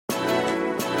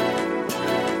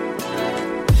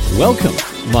Welcome,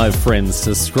 my friends,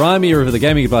 to Scrimey River, the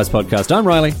Gaming Advice Podcast. I'm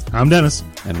Riley. I'm Dennis.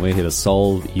 And we're here to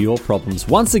solve your problems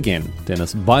once again,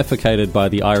 Dennis, bifurcated by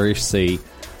the Irish Sea,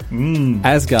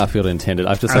 as Garfield intended. I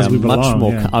have to say,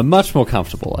 I'm much more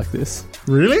comfortable like this.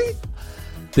 Really?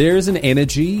 There is an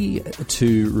energy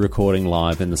to recording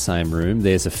live in the same room.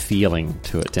 There's a feeling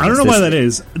to it, Dennis. I don't know why that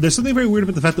is. There's something very weird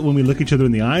about the fact that when we look each other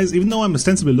in the eyes, even though I'm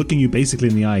ostensibly looking you basically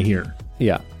in the eye here.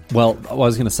 Yeah. Well, I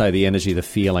was going to say the energy, the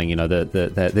feeling, you know,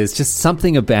 there's just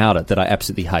something about it that I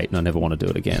absolutely hate and I never want to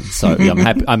do it again. So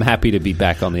yeah, I'm happy to be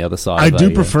back on the other side. I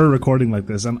do prefer recording like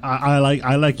this, and I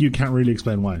like you can't really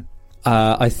explain why.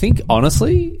 I think,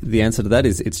 honestly, the answer to that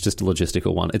is it's just a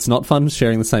logistical one. It's not fun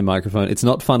sharing the same microphone. It's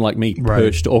not fun like me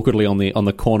perched awkwardly on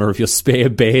the corner of your spare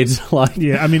bed.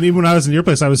 Yeah, I mean, even when I was in your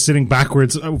place, I was sitting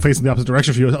backwards, facing the opposite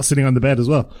direction from you, sitting on the bed as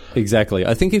well. Exactly.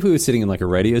 I think if we were sitting in like a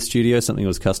radio studio, something that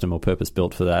was custom or purpose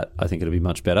built for that, I think it'd be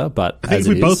much better. But I think if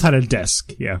we both had a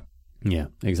desk, yeah. Yeah,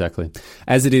 exactly.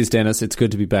 As it is, Dennis, it's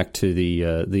good to be back to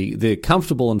the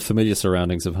comfortable and familiar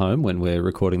surroundings of home when we're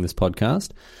recording this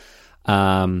podcast.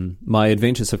 My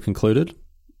adventures have concluded.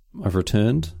 I've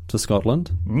returned to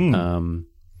Scotland.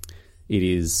 It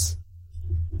is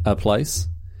a place,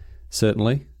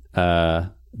 certainly,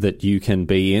 that you can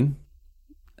be in.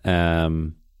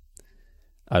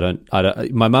 I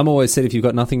don't. My mum always said, if you've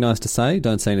got nothing nice to say,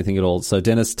 don't say anything at all. So,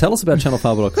 Dennis, tell us about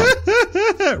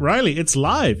channelfiber.com. Riley, it's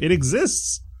live. It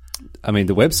exists. I mean,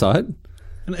 the website.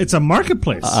 It's a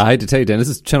marketplace. I hate to tell you,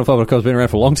 Dennis, channelfiber.com's been around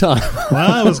for a long time.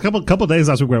 Well, it was a couple of days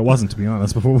last week where it wasn't, to be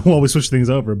honest, while we switched things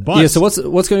over. But yeah, so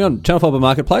what's going on? Channel Fiber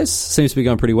Marketplace seems to be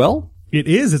going pretty well. It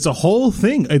is. It's a whole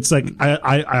thing. It's like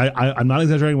I'm not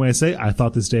exaggerating when I say I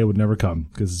thought this day would never come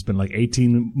because it's been like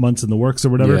 18 months in the works or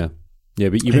whatever. Yeah,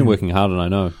 but you've been working hard, and I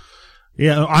know.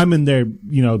 Yeah, I'm in there,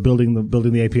 you know, building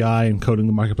the API and coding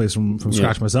the marketplace from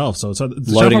scratch myself. So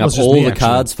loading up all the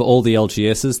cards for all the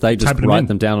LGSs. They just write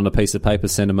them down on a piece of paper,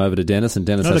 send them over to Dennis, and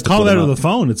Dennis has to call it out of the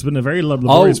phone. It's been a very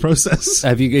laborious process.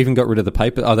 Have you even got rid of the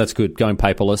paper? Oh, that's good. Going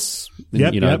paperless.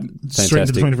 Yep. Straight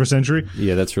into the 21st century.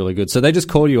 Yeah, that's really good. So they just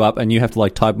call you up, and you have to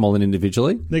like type them all in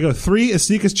individually. They go 3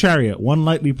 Asika's Chariot, 1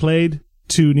 lightly played.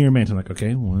 2 near mint. I'm like,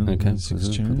 okay, 1, okay, 6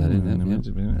 put that in there.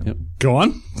 Yep. Go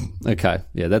on. Okay,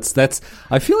 yeah, that's.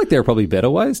 I feel like there are probably better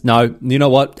ways. No, you know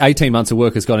what? 18 months of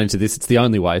work has gone into this. It's the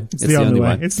only way. It's the only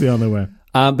way. It's the only way.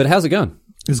 But how's it going?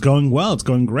 It's going well. It's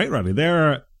going great, Riley.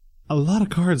 There are a lot of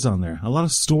cards on there, a lot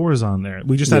of stores on there.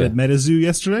 We just had a MetaZoo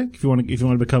yesterday. If you want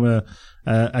to become a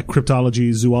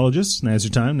cryptology zoologist, now's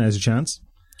your time. Now's your chance.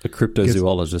 A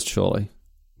cryptozoologist, surely.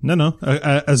 No.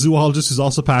 A zoologist who's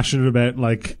also passionate about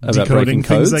decoding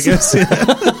things, I guess.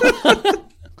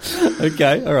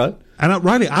 Okay, all right. And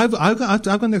Riley, I've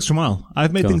gone the extra mile.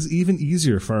 I've made things even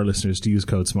easier for our listeners to use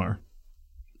CodeSmart.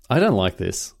 I don't like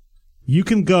this. You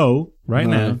can go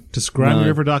now to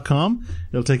scrimeyriver.com.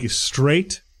 It'll take you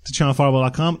straight to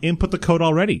channelfireball.com. Input the code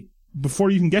already before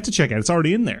you can get to checkout. It's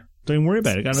already in there. Don't even worry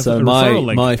about it. So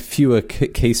my fewer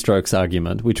keystrokes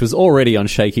argument, which was already on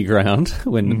shaky ground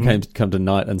when it came to come to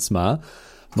Knight and Smar,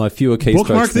 my fewer keystrokes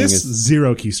bookmark this,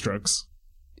 0 keystrokes.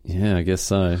 Yeah, I guess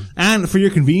so. And for your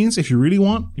convenience, if you really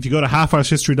want, if you go to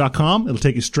halfhourshistory.com, it'll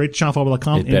take you straight to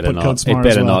channelfireball.com. Input code SMAR. It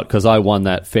better not, because I won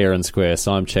that fair and square,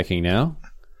 so I'm checking now.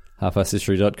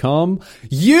 halfhourshistory.com.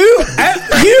 You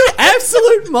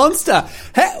absolute monster!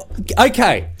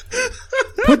 Okay.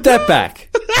 Put that back.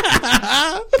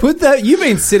 You've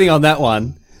been sitting on that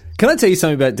one. Can I tell you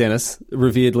something about Dennis,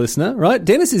 revered listener, right?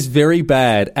 Dennis is very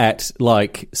bad at,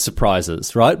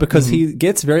 surprises, right? Because he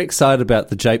gets very excited about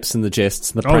the japes and the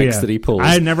jests and the pranks that he pulls.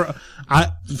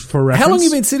 For reference. How long have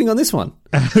you been sitting on this one?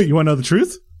 You want to know the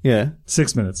truth? Yeah.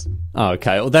 6 minutes. Oh,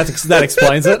 okay. Well, that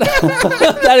explains it.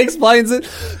 That explains it.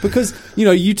 Because,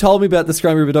 you told me about the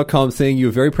scrimeyriver.com thing. You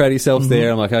were very proud of yourself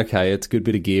there. I'm like, okay, it's a good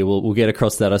bit of gear. We'll get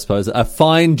across that, I suppose. A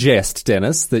fine jest,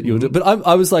 Dennis, that you'll do. But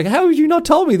I was like, how have you not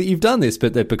told me that you've done this?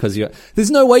 But because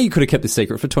there's no way you could have kept this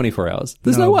secret for 24 hours.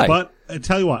 There's no way. But I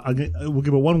tell you what, we'll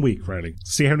give it 1 week, Friday.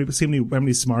 See how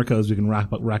many smart codes we can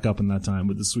rack up in that time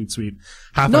with the sweet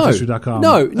halfhourshistory.com.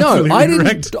 No.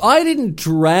 I didn't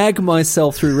drag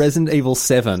myself through Resident Evil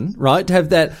 7, right, to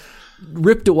have that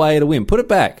ripped away at a whim. Put it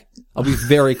back. I'll be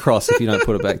very cross if you don't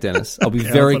put it back, Dennis. I'll be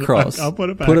very cross. I'll put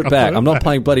it back. Put it back. I'm not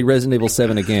playing bloody Resident Evil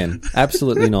 7 again.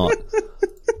 Absolutely not.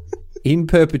 In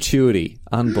perpetuity.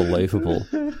 Unbelievable.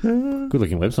 Good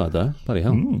looking website though. Bloody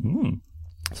hell. Mm-hmm.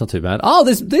 It's not too bad. Oh,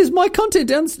 there's my content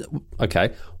down.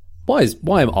 Okay.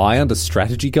 Why am I under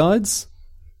strategy guides?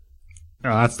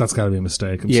 Oh, that's got to be a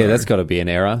mistake. Yeah, that's got to be an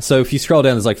error. So if you scroll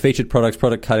down, there's like featured products,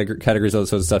 product categories, all that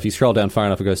sort of stuff. You scroll down far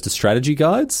enough, it goes to strategy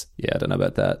guides. Yeah, I don't know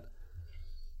about that.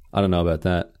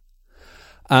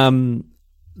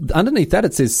 underneath that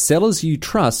it says sellers you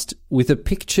trust with a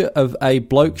picture of a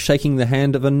bloke shaking the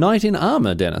hand of a knight in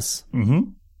armour, Dennis.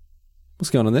 Mm-hmm. What's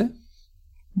going on there?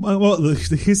 Well, here's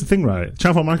the thing, right?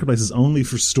 Channel 4 Marketplace is only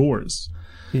for stores.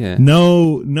 Yeah.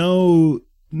 No,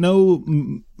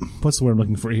 what's the word I'm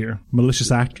looking for here?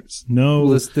 Malicious actors. No.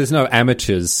 Well, there's no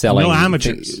amateurs selling. No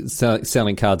amateurs.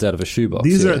 Selling cards out of a shoebox.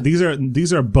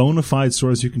 These are bona fide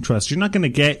stores you can trust. You're not going to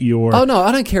get your... Oh, no,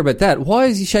 I don't care about that. Why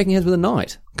is he shaking hands with a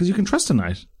knight? Because you can trust a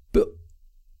knight. But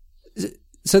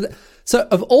So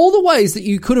of all the ways that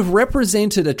you could have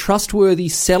represented a trustworthy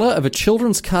seller of a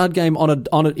children's card game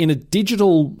in a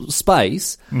digital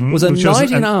space was a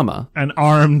knight in armor, an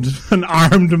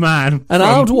armed man, an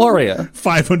armed warrior,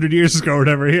 500 years ago or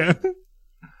whatever. Yeah,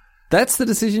 that's the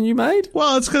decision you made.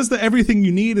 Well, it's because everything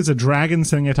you need is a dragon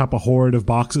sitting atop a horde of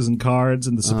boxes and cards,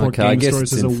 and the support game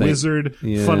stores is a wizard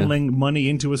funneling money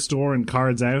into a store and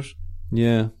cards out.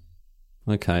 Yeah.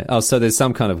 Okay. Oh, so there's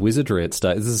some kind of wizardry at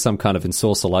stake. This is some kind of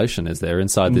ensorcelation, is there,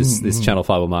 inside this Channel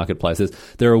 5 marketplace?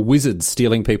 There are wizards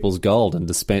stealing people's gold and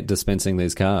dispensing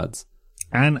these cards.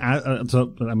 And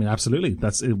so, I mean, absolutely,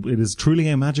 it is truly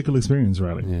a magical experience,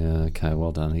 Riley. Yeah. Okay.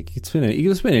 Well done. He can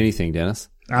spin anything, Dennis.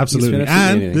 Absolutely.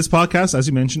 And this podcast, as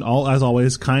you mentioned, as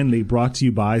always, kindly brought to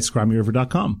you by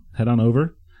ScryMeRiver.com. Head on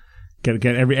over, get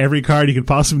every card you could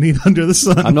possibly need under the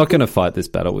sun. I'm not going to fight this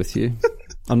battle with you.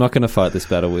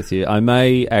 I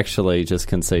may actually just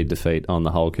concede defeat on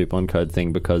the whole coupon code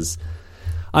thing because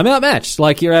I'm outmatched.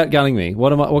 Like, you're outgunning me.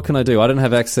 What can I do? I don't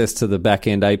have access to the back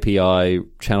end API,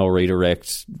 channel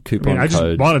redirect, coupon code. I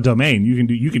just bought a domain. You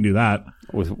can do that.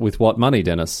 With what money,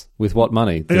 Dennis? With what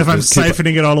money? If I'm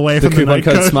siphoning it all away from the coupon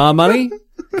code smart money?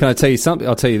 Can I tell you something?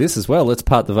 I'll tell you this as well. Let's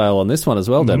part the veil on this one as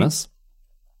well, Dennis.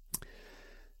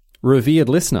 Revered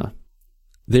listener,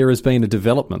 there has been a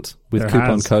development with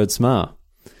coupon code SMAR.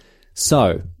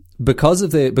 So, because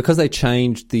they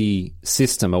changed the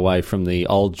system away from the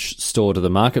old store to the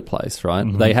marketplace, right?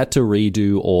 They had to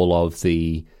redo all of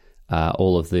the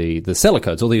seller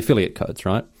codes, all the affiliate codes,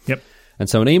 right? Yep. And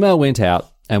so an email went out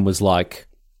and was like,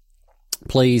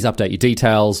 please update your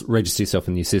details, register yourself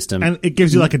in the new system. And it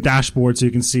gives you like a dashboard so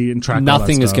you can see and track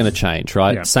Nothing is going to change,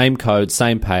 right? Yeah. Same code,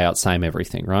 same payout, same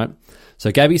everything, right?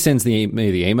 So Gabby sends me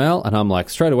the email, and I'm like,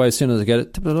 straight away, as soon as I get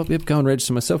it, yep, go and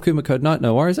register myself, coupon code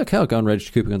no worries. Okay, I'll go and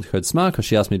register coupon code SMART, because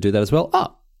she asked me to do that as well.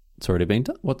 Oh, it's already been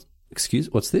done. What's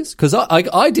this? Because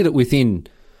I did it within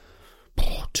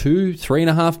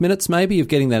 3.5 minutes maybe of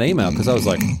getting that email, because I was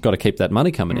like, got to keep that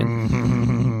money coming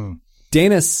in.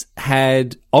 Dennis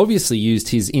had obviously used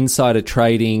his insider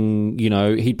trading,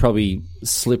 he'd probably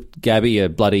slipped Gabby a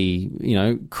bloody,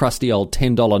 crusty old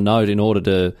 $10 note in order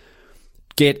to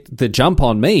get the jump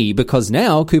on me, because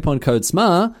now coupon code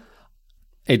SMAR,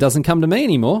 it doesn't come to me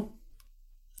anymore.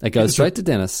 It goes straight to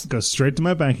Dennis. It goes straight to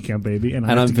my bank account, baby. And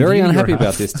I'm very unhappy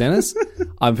about this, Dennis.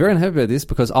 I'm very unhappy about this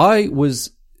because I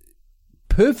was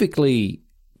perfectly...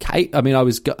 how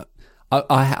do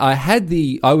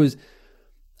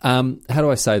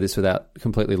I say this without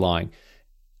completely lying?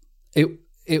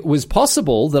 It was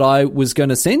possible that I was going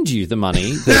to send you the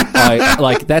money.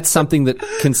 That's something that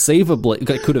conceivably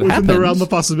could have happened. Within the realm of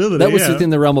possibility. That was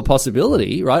within the realm of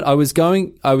possibility, right? I was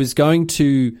going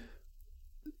to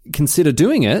consider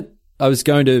doing it. I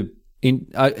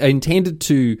intended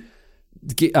to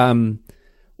get,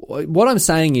 what I'm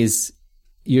saying is,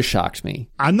 you sharked me.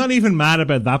 I'm not even mad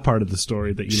about that part of the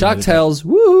story that you Shark Tales,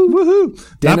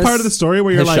 woohoo. That part of the story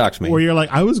where you're like,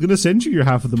 I was going to send you your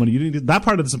half of the money. You didn't. That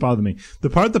part doesn't bother me.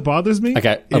 The part that bothers me.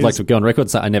 Okay, I'd like to go on record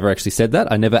and say I never actually said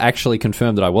that. I never actually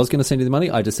confirmed that I was going to send you the money.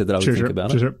 I just said that I would think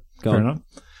about it. Sure. Fair enough.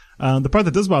 The part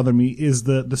that does bother me is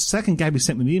the second Gabby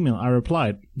sent me the email, I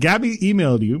replied. Gabby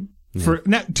emailed you for,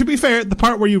 now, to be fair, the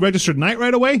part where you registered Knight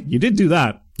right away, you did do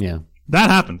that. Yeah. That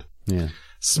happened. Yeah.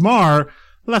 Smar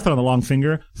left it on the long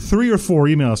finger. 3 or 4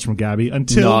 emails from Gabby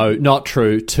until... No, not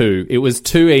true. 2. It was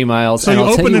 2 emails. So you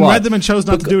opened and read them and chose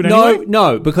not to do it anyway?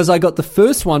 No, because I got the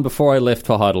first one before I left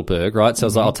for Heidelberg, right? So I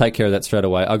was like, I'll take care of that straight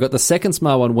away. I got the second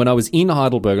SMAR one when I was in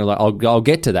Heidelberg. I was like, I'll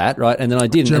get to that, right? And then I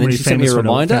didn't. Germany, and then she sent me a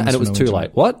reminder and it was too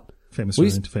late. What?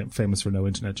 Famous for no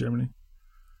internet, Germany.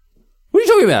 What are you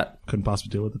talking about? Couldn't possibly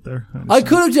deal with it there. I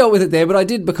could have dealt with it there, but I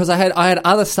did because I had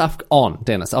other stuff on,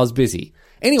 Dennis. I was busy.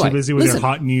 Anyway, too busy with your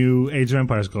hot new Age of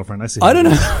Empires girlfriend. I see. I don't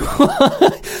know.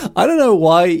 I don't know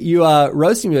why you are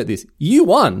roasting me about this. You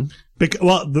won.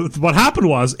 What happened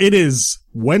was, it is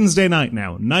Wednesday night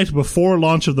now, night before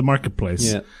launch of the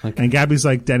marketplace. Yeah. Okay. And Gabby's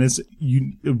like, Dennis,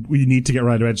 we need to get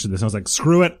right to register this. And I was like,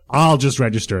 screw it. I'll just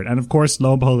register it. And of course,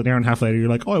 lo and behold, an hour and a half later, you're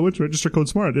like, oh, I went to register code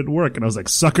SMART. It didn't work. And I was like,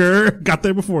 sucker, got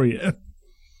there before you.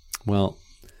 Well.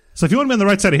 So if you want to be on the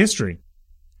right side of history,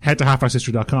 head to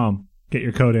halfpricehistory.com. Get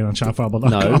your code in on chatfireball.com.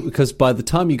 No, because by the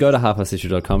time you go to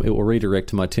halfpasthistory.com, it will redirect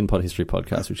to my Tin Pot History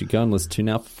podcast, which you go and listen to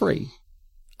now for free.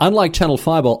 Unlike Channel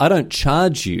Fireball, I don't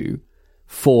charge you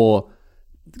for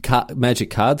magic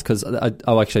cards because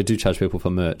actually I do charge people for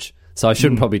merch. So I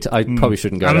shouldn't probably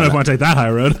shouldn't go. I don't know if I want to take that high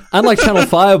road. Unlike Channel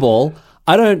Fireball,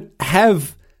 I don't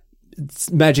have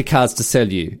magic cards to sell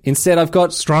you. Instead, I've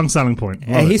got strong selling point.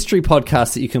 a history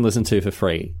podcast that you can listen to for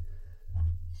free.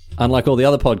 Unlike all the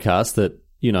other podcasts that,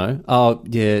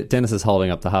 Dennis is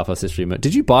holding up the Half-Past History merch.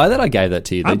 Did you buy that? I gave that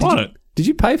to you. I bought it. Did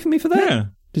you pay for me for that? Yeah.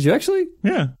 Did you actually?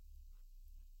 Yeah.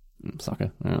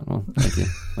 Sucker. All right, well, thank you.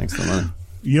 Thanks for the money.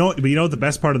 You know what the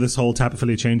best part of this whole Tap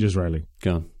Affiliate change is, Riley?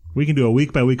 Go on. We can do a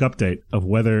week-by-week update of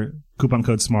whether coupon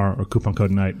code SMAR or coupon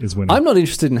code NIGHT is winning. I'm not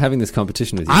interested in having this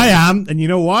competition with you. I am, and you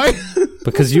know why?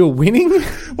 Because you're winning?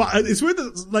 Well, it's weird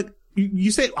that,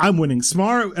 you say I'm winning.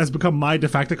 SMAR has become my de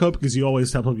facto code because you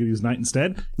always tell people to use NIGHT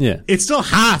instead. Yeah. It's still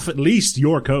half, at least,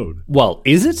 your code. Well,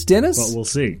 is it, Dennis? But we'll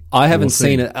see. I haven't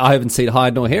seen it. I haven't seen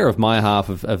hide nor hair of my half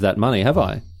of that money, have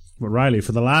I? But Riley,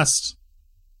 for the last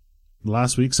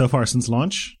week so far since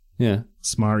launch, yeah,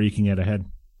 SMAR eking out ahead.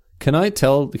 Can I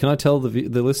tell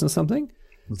the listener something?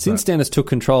 Since Dennis took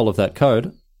control of that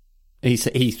code, he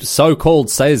so-called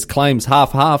claims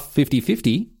half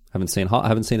 50-50. Haven't seen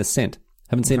a cent.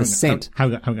 Haven't seen a cent.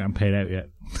 Haven't gotten paid out yet.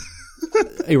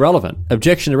 Irrelevant.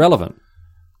 Objection irrelevant.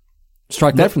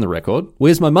 Strike that from the record.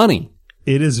 Where's my money?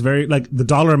 It is very, the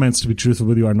dollar amounts, to be truthful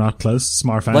with you, are not close.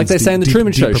 SMAR fans. Like they say in the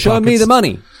Truman Show, show me the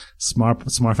money.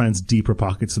 SMAR fans deeper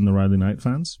pockets than the Riley Knight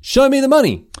fans. Show me the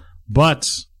money. But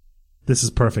this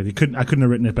is perfect. I couldn't have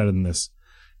written it better than this.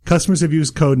 Customers have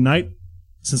used code NIGHT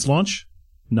since launch,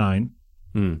 9.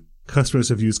 Customers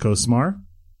have used code SMAR,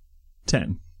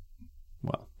 10.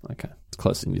 Well, okay. It's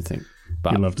closer than you think.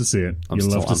 But you'll love to see it. I'm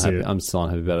still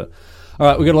unhappy about it. All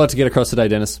right, we've got a lot to get across today,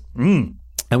 Dennis.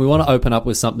 And we want to open up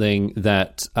with something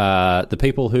that the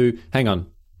people who... Hang on.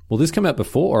 Will this come out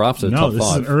before or after Top 5? No, this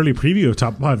is an early preview of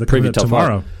Top 5 that comes out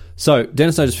tomorrow. 5. So,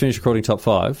 Dennis and I just finished recording Top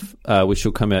 5, which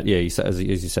will come out, as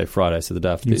you say, Friday, so the day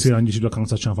after this. You can see it on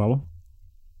youtube.com/channel.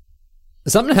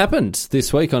 Something happened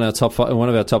this week on our Top 5, one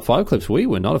of our Top 5 clips we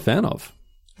were not a fan of.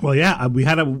 Well, yeah, we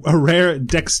had a rare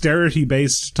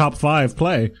dexterity-based Top 5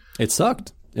 play. It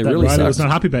sucked. It really sucked. I was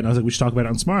not happy about it. And I was like, we should talk about it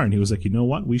on SMAR. And he was like, you know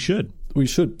what? We should. We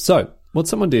should. So, what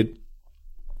someone did,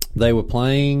 they were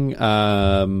playing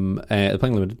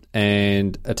limited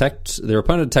and their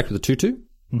opponent attacked with a 2-2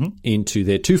 into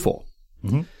their 2-4.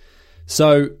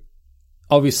 So,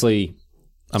 obviously,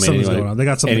 something's going on. They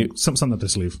got something up their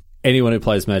sleeve. Anyone who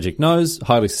plays Magic knows,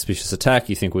 highly suspicious attack.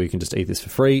 You think, well, you can just eat this for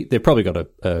free. They've probably got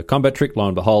a combat trick. Lo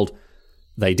and behold,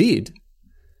 they did.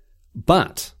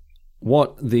 But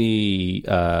what the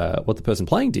person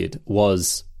playing did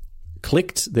was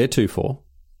clicked their 2-4.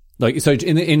 So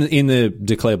in the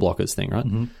declare blockers thing, right?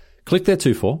 Click their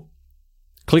 2-4,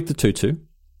 click the 2-2,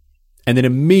 and then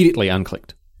immediately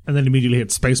unclicked. And then immediately hit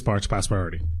spacebar to pass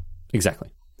priority.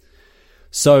 Exactly.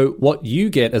 So what you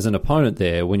get as an opponent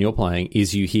there when you're playing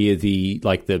is you hear the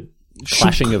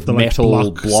clashing of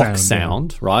metal block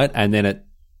sound, right? And then it,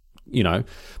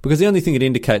 because the only thing it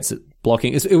indicates that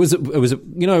blocking it was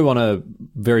on a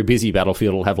very busy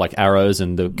battlefield, it'll have arrows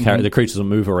and the creatures will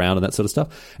move around and that sort of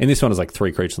stuff. And this one is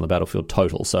 3 creatures on the battlefield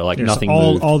total, so nothing. So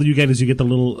moved. All you get is you get the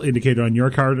little indicator on your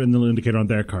card and the little indicator on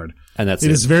their card, and that's it.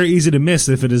 It is very easy to miss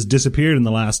if it has disappeared in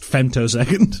the last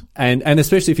femtosecond. And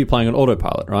especially if you're playing on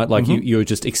autopilot, right? You're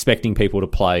just expecting people to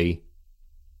play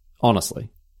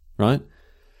honestly, right?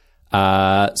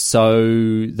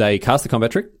 So they cast the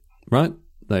combat trick, right?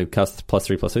 They cast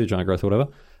 +3/+2, giant growth or whatever,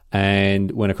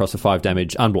 and went across for 5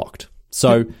 damage unblocked.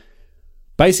 So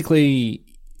basically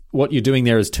what you're doing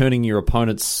there is turning your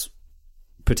opponent's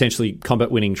potentially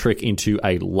combat winning trick into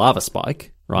a lava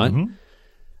spike, right?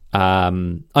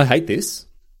 I hate this,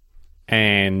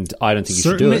 and I don't think you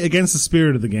should do it. Certainly against the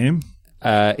spirit of the game.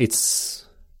 It's...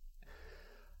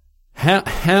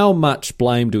 How much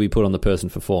blame do we put on the person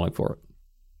for falling for it?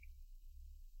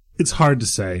 It's hard to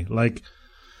say.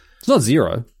 It's not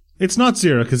zero. It's not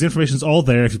zero because the information's all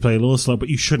there if you play a little slow, but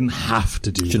you shouldn't have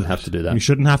to do that. You shouldn't have to do that. You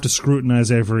shouldn't have to scrutinize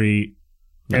every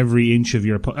inch of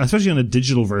your, especially on a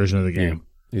digital version of the game.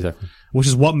 Yeah, exactly. Which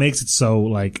is what makes it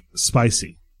so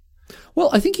spicy. Well,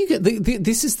 I think you get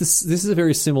this is a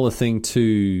very similar thing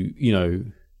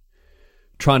to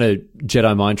trying to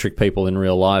Jedi mind trick people in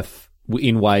real life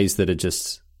in ways that are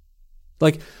just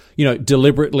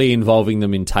deliberately involving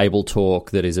them in table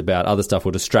talk that is about other stuff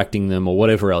or distracting them or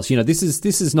whatever else. This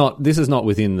is not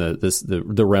within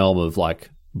the realm of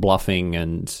bluffing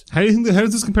and. How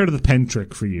does this compare to the pen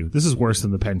trick for you? This is worse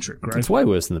than the pen trick, right? It's way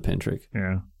worse than the pen trick.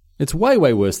 Yeah, it's way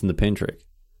worse than the pen trick.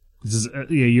 This is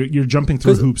you're jumping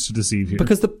through hoops to deceive here.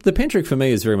 Because the pen trick for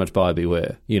me is very much buyer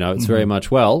beware. It's very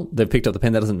much, well, they've picked up the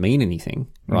pen. That doesn't mean anything,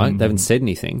 right? They haven't said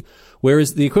anything.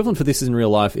 Whereas the equivalent for this in real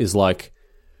life is like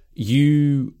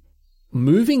you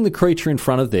moving the creature in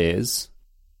front of theirs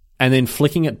and then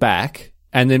flicking it back.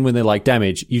 And then when they're like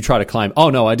damage, you try to claim, oh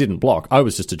no, I didn't block. I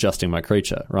was just adjusting my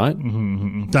creature, right?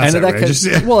 That's and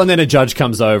outrageous. Well, and then a judge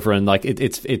comes over and like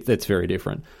it's very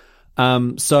different.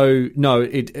 So no,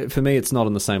 for me, it's not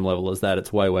on the same level as that.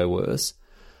 It's way, way worse.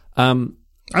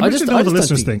 I'm interested to know what the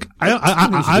listeners think.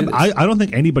 I don't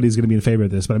think anybody's going to be in favor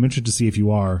of this, but I'm interested to see if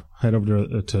you are. Head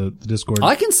over to the Discord.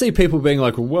 I can see people being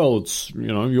like, well, it's,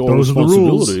 your Those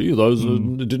responsibility. Those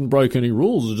didn't break any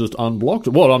rules. It just unblocked it.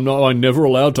 What, I'm never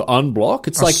allowed to unblock?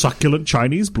 It's like succulent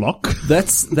Chinese block.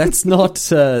 That's not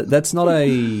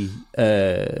a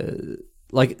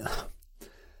like.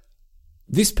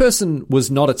 This person was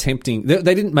not attempting. They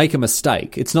didn't make a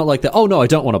mistake. It's not like that. Oh no, I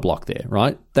don't want to block there.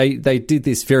 Right? They did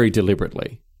this very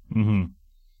deliberately.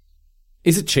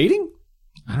 Is it cheating?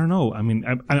 I don't know. I mean,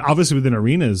 obviously within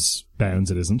Arena's bounds,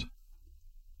 it isn't.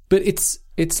 But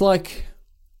it's like,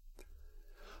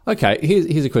 okay.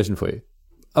 Here's a question for you.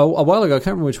 A while ago, I can't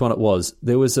remember which one it was.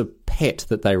 There was a pet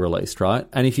that they released, right?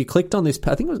 And if you clicked on this,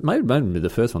 I think it might have been the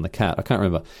first one, the cat. I can't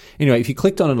remember. Anyway, if you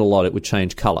clicked on it a lot, it would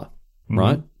change color,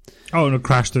 right? Oh, and it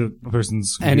crashed the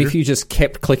person's computer. And if you just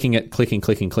kept clicking it,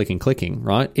 clicking,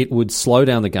 right, it would slow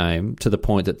down the game to the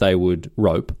point that they would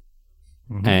rope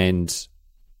and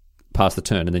pass the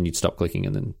turn, and then you'd stop clicking,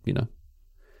 and then,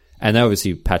 And they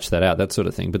obviously patched that out, that sort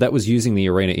of thing. But that was using the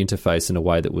Arena interface in a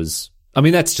way that was... I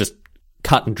mean, that's just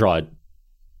cut and dried.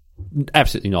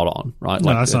 Absolutely not on, right?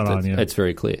 No, that's not on, yeah. It's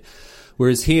very clear.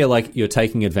 Whereas here, like, you're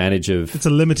taking advantage of... It's a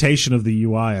limitation of the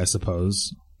UI, I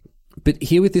suppose. But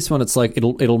here with this one, it's like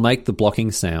it'll make the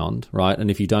blocking sound, right? And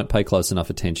if you don't pay close enough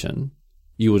attention,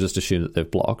 you will just assume that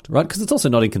they've blocked, right? Because it's also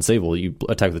not inconceivable. You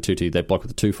attack with the 2-2, they block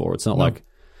with the 2-4. It's not like...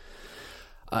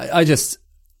 I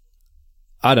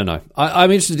don't know.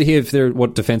 I'm interested to hear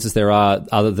what defenses there are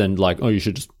other than like, oh, you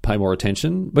should just pay more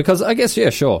attention. Because I guess, yeah,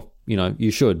 sure,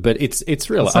 you should. But it's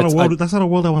real. That's not a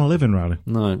world I want to live in, Riley.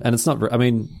 No, and it's not... I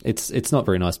mean, it's not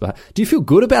very nice. But do you feel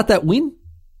good about that win?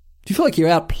 Do you feel like you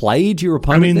outplayed your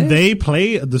opponent? I mean, they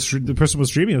play the person was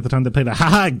streaming at the time. They played a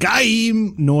 "ha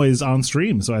game" noise on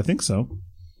stream, so I think so.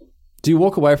 Do you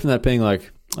walk away from that being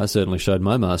like, I certainly showed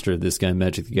my mastery of this game,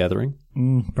 Magic the Gathering?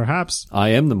 Perhaps I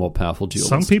am the more powerful duelist.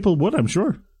 Some people would, I'm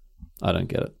sure. I don't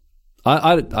get it.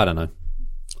 I don't know.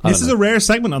 This is a rare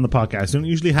segment on the podcast. We don't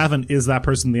usually have an "is that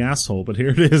person the asshole?" But here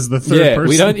it is, the third person.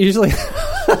 We don't usually.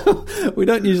 We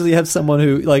don't usually have someone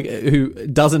who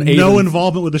doesn't even... No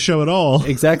involvement with the show at all.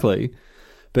 Exactly.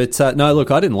 But no,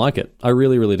 look, I didn't like it. I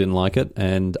really, really didn't like it.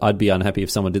 And I'd be unhappy if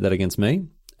someone did that against me.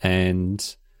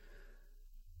 And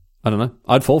I don't know.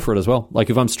 I'd fall for it as well.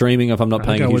 Like if I'm streaming, if I'm not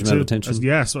paying a huge amount of attention.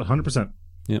 Yes, 100%.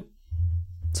 Yep.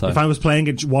 So if I was playing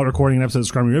it while recording an episode of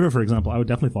Scrummy River, for example, I would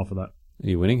definitely fall for that. Are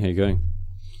you winning? How are you going?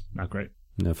 Not great.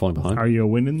 No, falling behind. Are you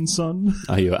winning, son?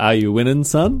 Are you winning,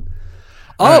 son?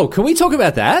 Oh, can we talk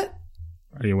about that?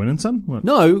 Are you winning, son? What?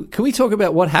 No, can we talk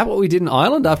about what we did in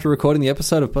Ireland after recording the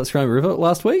episode of Scrummy River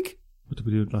last week? What did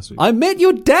we do last week? I met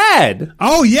your dad.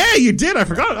 Oh, yeah, you did. I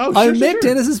forgot. Oh, I met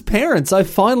Dennis's parents. I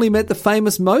finally met the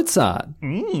famous Mozart.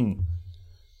 Mm.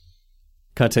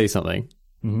 Can I tell you something?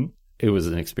 Mm-hmm. It was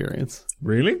an experience.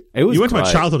 Really? It was. You went great. to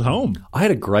my childhood home. I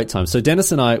had a great time. So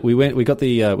Dennis and I, we got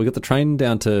the train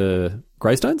down to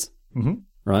Greystones,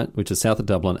 right, which is south of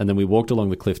Dublin, and then we walked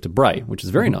along the cliff to Bray, which is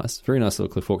very nice little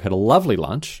cliff walk. Had a lovely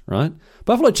lunch, right?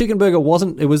 Buffalo chicken burger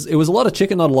wasn't. It was a lot of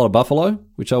chicken, not a lot of buffalo,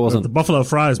 which I wasn't. The buffalo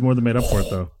fries more than made up for it,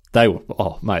 though. They were,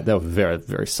 mate, they were very,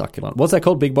 very succulent. What's that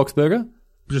called? Big box burger?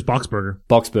 Just box burger.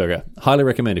 Box burger. Highly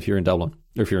recommend if you're in Dublin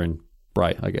or if you're in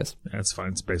Bray, I guess. Yeah, it's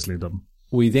fine. It's basically Dublin.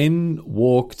 We then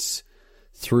walked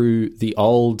through the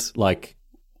old, like,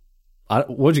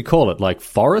 what do you call it? Like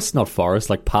forest? Not forest,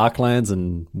 like parklands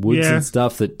and woods and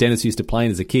stuff that Dennis used to play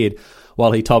in as a kid,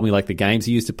 while he told me, like, the games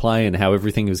he used to play and how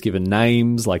everything was given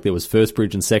names. Like, there was First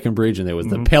Bridge and Second Bridge, and there was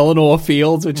the Pelennor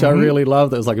Fields, which I really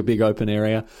loved. That was like a big open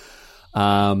area.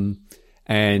 And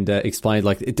explained,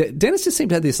 like, Dennis just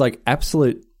seemed to have this, like,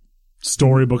 absolute...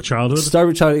 Storybook childhood. There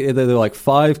were like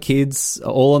 5 kids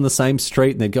all on the same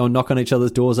street, and they'd go and knock on each other's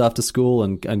doors after school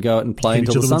and go out and play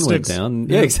until the sun went down.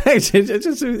 Yeah, exactly. It's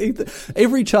just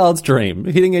every child's dream,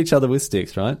 hitting each other with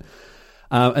sticks, right?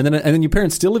 And then your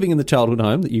parents still living in the childhood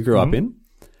home that you grew up in.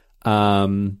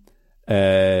 And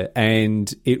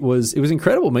it was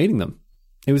incredible meeting them.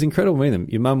 It was incredible meeting them.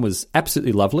 Your mum was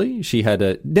absolutely lovely. She had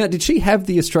now, did she have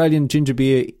the Australian ginger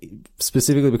beer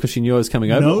specifically because she knew I was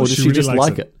coming over, or did she really just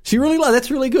like it? She really liked. That's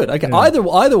really good. Okay, yeah.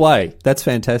 Either way, that's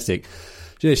fantastic.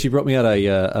 Yeah, she brought me out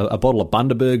a bottle of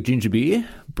Bundaberg ginger beer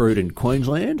brewed in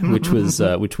Queensland,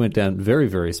 which went down very,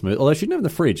 very smooth. Although she didn't have in the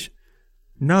fridge.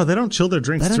 No, they don't chill their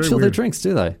drinks. They don't chill their drinks,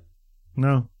 do they?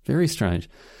 No. Very strange.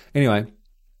 Anyway,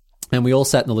 and we all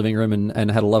sat in the living room and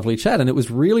had a lovely chat, and it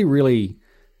was really, really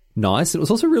nice. It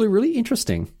was also really, really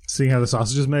interesting. Seeing how the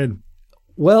sausage is made.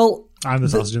 Well, I'm the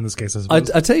sausage in this case, I suppose.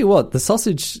 I tell you what, the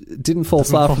sausage didn't fall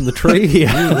far from the tree here.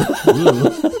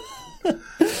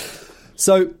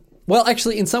 So, well,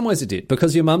 actually, in some ways it did,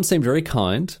 because your mum seemed very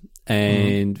kind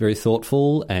and very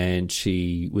thoughtful, and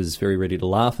she was very ready to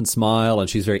laugh and smile, and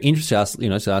she's very interested,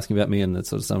 she's asking about me and that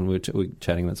sort of stuff, and we're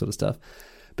chatting that sort of stuff.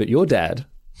 But your dad,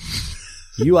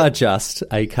 you are just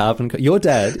a carbon... Your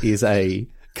dad is a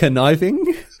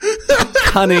conniving,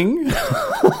 cunning...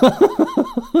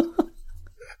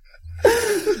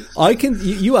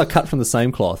 You are cut from the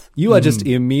same cloth. You are just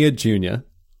Emir Jr.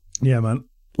 Yeah, man.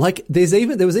 Like, there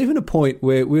was even a point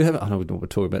where we have, I don't know what we're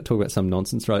talk about some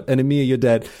nonsense, right? And Emir, your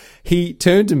dad, he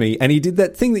turned to me and he did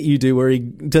that thing that you do where he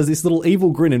does this little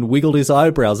evil grin and wiggled his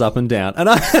eyebrows up and down. And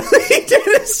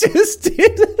just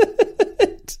did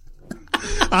it.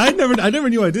 I never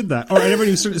knew I did that. Or I never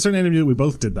knew, certainly knew we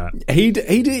both did that. He did,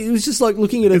 he was just like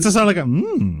looking at it. It just sounded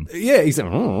like Yeah, he's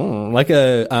like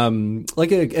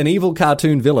an evil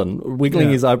cartoon villain wiggling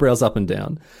his eyebrows up and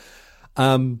down.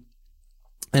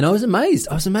 And I was amazed.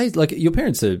 Like, your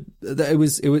parents it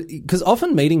was, because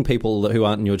often meeting people who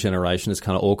aren't in your generation is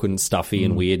kind of awkward and stuffy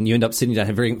and weird, and you end up sitting down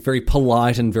and having very, very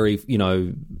polite and very,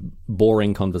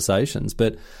 boring conversations.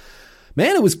 But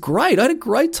man, it was great. I had a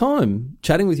great time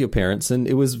chatting with your parents, and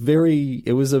it was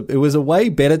a way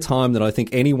better time than I think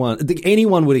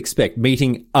anyone would expect,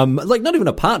 meeting, like, not even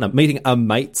a partner, meeting a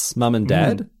mate's mum and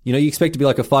dad. You expect to be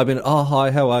like a 5-minute, oh, hi,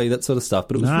 how are you, that sort of stuff.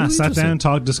 But it was really sat down,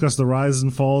 talked, discussed the rise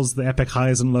and falls, the epic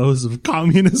highs and lows of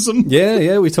communism.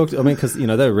 Yeah, we talked, because, they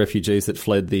were refugees that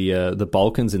fled the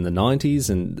Balkans in the 90s,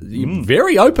 and you're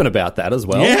very open about that as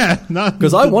well. Yeah.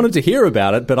 Because I wanted to hear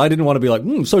about it, but I didn't want to be like,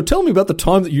 so tell me about the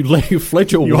time that you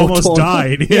fled your war. You almost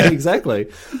died. Yeah, exactly.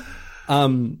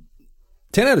 10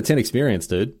 out of 10 experience,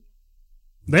 dude.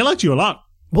 They liked you a lot.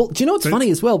 Well, do you know what's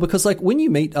funny as well? Because, like, when you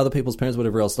meet other people's parents,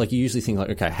 whatever else, like, you usually think,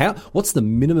 like, okay, what's the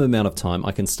minimum amount of time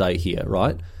I can stay here,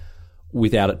 right?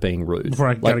 Without it being rude. Before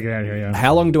I gotta get out of here, yeah.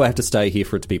 How long do I have to stay here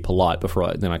for it to be polite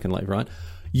then I can leave, right?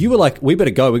 You were like, we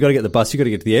better go. We got to get the bus. You got to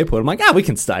get to the airport. I'm like, we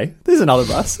can stay. There's another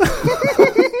bus.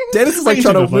 Dennis is like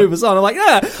trying to move us on. I'm like,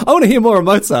 I want to hear more of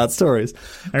Mozart stories.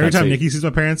 Every time Nikki sees my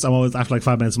parents, I'm always, after like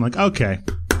 5 minutes, I'm like, okay,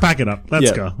 pack it up.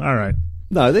 Let's go. All right.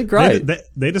 No, they're great.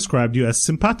 They described you as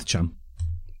sympathichan.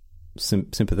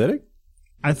 Sympathetic?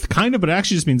 Kind of, but it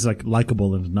actually just means like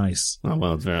likable and nice. Oh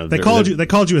well, they called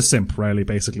you a simp, Riley.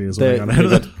 Basically, is what I got out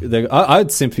of it.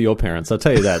 I'd simp for your parents. I'll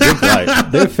tell you that they're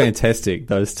great. They're fantastic.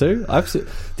 Those two,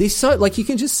 they're so, like, you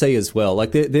can just see as well.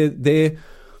 Like, they're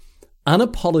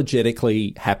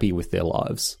unapologetically happy with their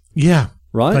lives. Yeah.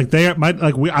 Right? Like,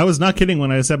 I was not kidding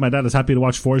when I said my dad is happy to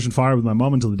watch Forged in Fire with my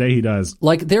mom until the day he dies.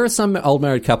 Like, there are some old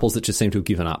married couples that just seem to have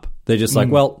given up. They're just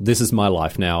like, well, this is my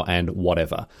life now, and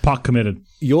whatever. Pot committed.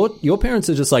 Your parents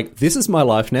are just like, this is my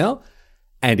life now,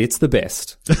 and it's the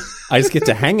best. I just get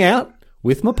to hang out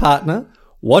with my partner,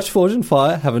 watch Forged in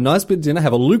Fire, have a nice bit of dinner,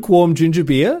 have a lukewarm ginger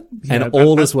beer, and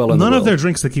all is well in the world. None of their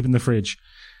drinks they keep in the fridge.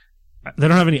 They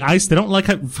don't have any ice. They don't like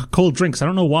cold drinks. I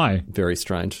don't know why. Very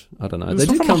strange. I don't know. They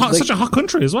did come from such a hot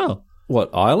country as well.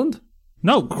 What, Ireland?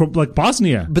 No, like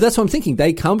Bosnia. But that's what I'm thinking.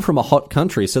 They come from a hot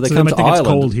country, so they come to Ireland. It's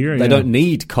cold here. They don't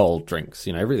need cold drinks.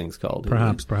 Everything's cold.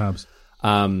 Perhaps.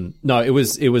 No, it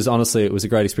was honestly, it was a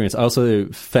great experience. I also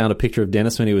found a picture of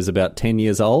Dennis when he was about 10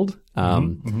 years old,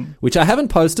 which I haven't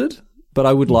posted, but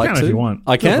I would like to. If you want.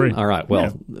 I can? All right.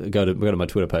 Well, go to my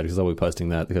Twitter page because I'll be posting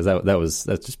that because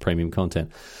that's just premium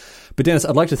content. But Dennis,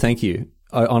 I'd like to thank you.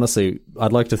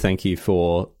 I'd like to thank you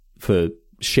for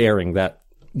sharing that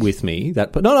with me.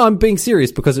 But no, I'm being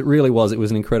serious because it really was. It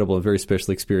was an incredible and very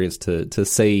special experience to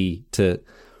see,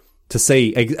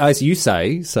 as you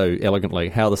say so elegantly,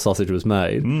 how the sausage was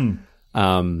made.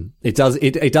 It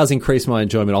does increase my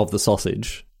enjoyment of the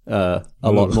sausage a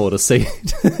lot more to see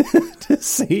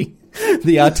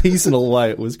the artisanal way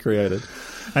it was created.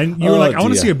 And you were like, I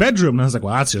want to see your bedroom. And I was like,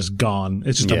 well, that's just gone.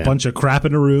 It's just a bunch of crap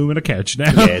in a room and a couch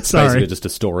now. Yeah, it's basically just a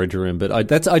storage room. But I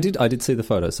did see the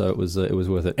photo, so it was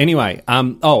worth it. Anyway,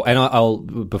 I'll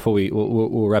before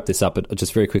we'll wrap this up, but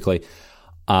just very quickly,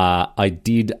 I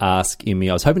did ask him.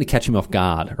 I was hoping to catch him off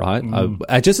guard, right?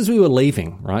 Just as we were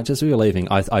leaving,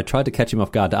 I tried to catch him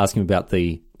off guard to ask him about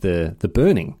the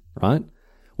burning, right?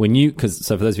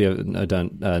 So for those of you who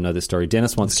don't know this story,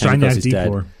 Dennis once came across his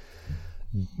dad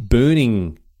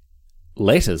burning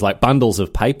letters, like bundles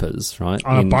of papers, right?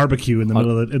 On a barbecue in the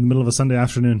middle of a Sunday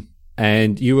afternoon.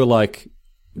 And you were like,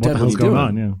 what the hell's going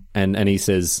on? Yeah. And he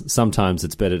says, sometimes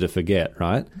it's better to forget,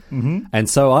 right? Mm-hmm. And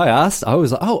so I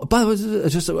was like, oh, by the way,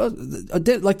 just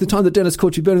like the time that Dennis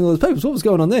caught you burning all those papers, what was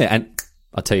going on there? And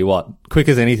I'll tell you what, quick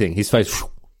as anything, his face, it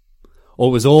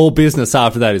was all business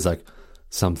after that. He's like,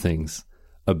 some things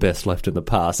are best left in the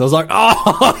past. I was like,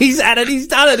 oh, he's at it, he's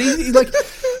done it. He's like,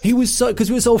 he was so, because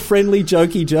we were so friendly,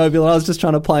 jokey, jovial. I was just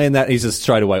trying to play in that. He's just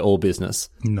straight away all business.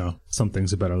 No, some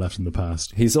things are better left in the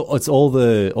past. It's all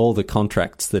the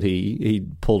contracts that he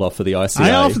pulled off for the ICA.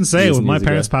 I often say when my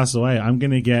parents pass away, I'm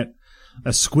going to get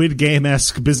a Squid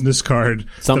Game-esque business card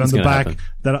Something's that on the back, happen.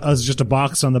 that is just a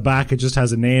box on the back. It just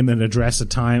has a name and address, a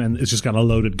time, and it's just got a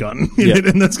loaded gun in it,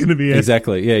 and that's going to be it.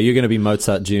 Exactly. Yeah, you're going to be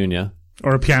Mozart Jr.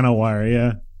 Or a piano wire,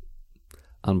 yeah.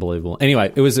 Unbelievable.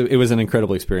 Anyway, it was an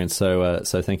incredible experience. So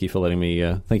thank you for letting me.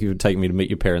 Thank you for taking me to meet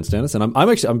your parents, Dennis. And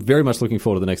I'm very much looking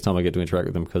forward to the next time I get to interact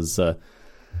with them, because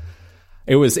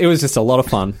it was just a lot of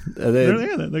fun. They're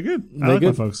good. I like good.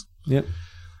 my folks. Yep.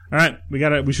 All right,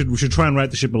 we should try and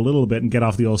right the ship a little bit and get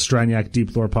off the old Straniak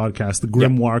Deep Lore podcast, the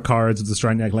grimoire cards of the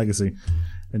Straniak legacy,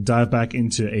 and dive back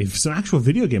into some actual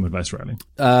video game advice, Riley.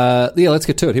 Let's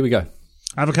get to it. Here we go.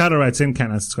 Avocado writes in,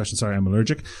 can't answer this question, sorry, I'm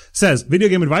allergic. Says, video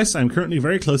game advice, I'm currently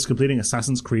very close to completing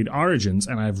Assassin's Creed Origins,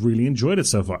 and I've really enjoyed it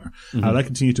so far. Mm-hmm. I'd like to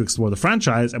continue to explore the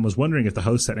franchise, and was wondering if the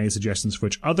host had any suggestions for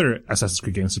which other Assassin's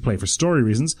Creed games to play for story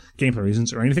reasons, gameplay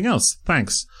reasons, or anything else.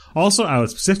 Thanks. Also, I would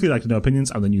specifically like to know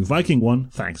opinions on the new Viking one.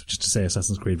 Thanks, which is to say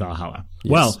Assassin's Creed Valhalla.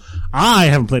 Yes. Well, I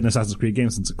haven't played an Assassin's Creed game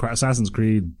since Assassin's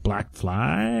Creed Black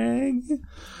Flag.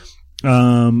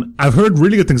 I've heard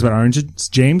really good things about Origins.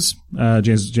 James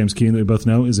Keane, that we both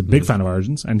know, is a big fan of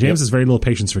Origins, and James has very little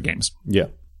patience for games. Yeah.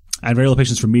 And very little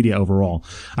patience for media overall.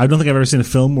 I don't think I've ever seen a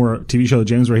film or TV show with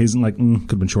James where he's like,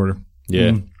 could have been shorter.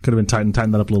 Yeah. Could have been tightened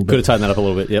that up a little bit. Could have tightened that up a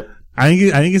little bit, yep. I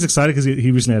think he's excited because he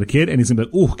recently had a kid, and he's gonna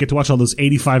be like, get to watch all those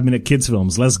 85-minute kids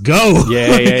films. Let's go.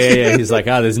 Yeah. He's like,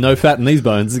 there's no fat in these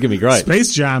bones. This is gonna be great.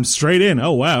 Space Jam straight in.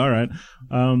 Oh wow, all right.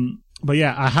 But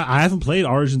yeah, I haven't played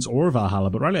Origins or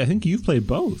Valhalla, but Riley, I think you've played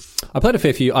both. I played a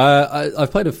fair few. I've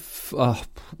played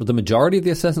the majority of the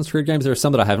Assassin's Creed games. There are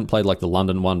some that I haven't played, like the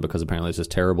London one, because apparently it's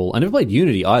just terrible. I never played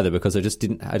Unity either, because I don't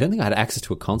think I had access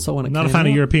to a console when it came out. Not a fan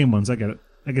of European ones, I get it.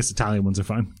 I guess Italian ones are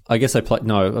fine. I played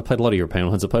a lot of European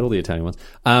ones. I played all the Italian ones.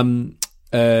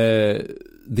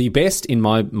 The best in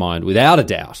my mind, without a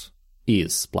doubt,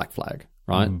 is Black Flag.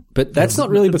 Right? But that's not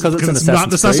really because it's an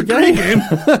Assassin's Creed game.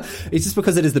 It's just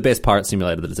because it is the best pirate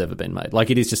simulator that has ever been made. Like,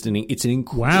 it is just it's an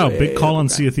incredible Wow, big call on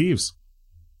Sea of Thieves.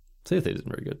 Sea of Thieves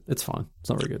isn't very good. It's fine. It's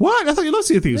not very good. What? I thought you loved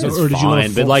Sea of Thieves. It's or did fine, you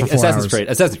love but like Assassin's Creed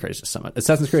is just so much.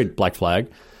 Assassin's Creed Black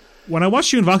Flag. When I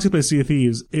watched you and Voxy play Sea of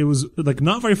Thieves, it was like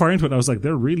not very far into it. I was like,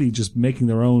 they're really just making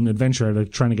their own adventure,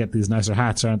 like trying to get these nicer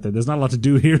hats, aren't they? There's not a lot to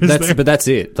do here. But that's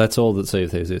it. That's all that Sea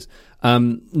of Thieves is.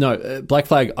 Black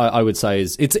Flag, I would say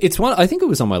it's one. I think it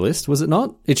was on my list. Was it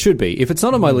not? It should be. If it's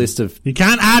not on my list of, you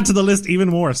can't add to the list even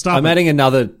more. Stop. I'm adding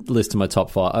another list to my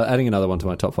top 5. Adding another one to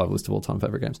my top 5 list of all time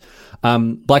favorite games.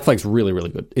 Black Flag's really,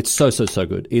 really good. It's so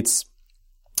good. It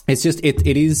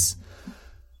is.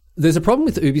 There's a problem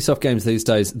with Ubisoft games these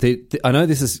days. I know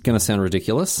this is going to sound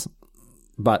ridiculous,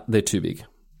 but they're too big.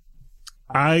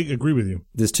 I agree with you.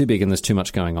 There's too big and there's too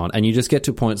much going on, and you just get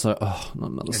to points like, not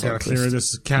another. I gotta clear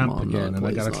this camp again, and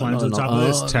I gotta climb to the top of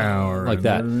this tower, like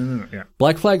that. Yeah.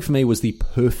 Black Flag for me was the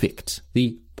perfect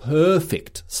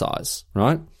size,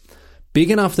 right? Big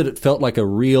enough that it felt like a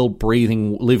real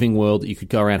breathing, living world that you could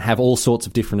go around, have all sorts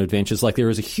of different adventures. Like, there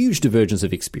is a huge divergence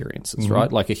of experiences,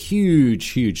 right? Like a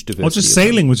huge diversity. Well, just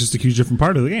sailing was just a huge different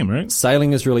part of the game, right?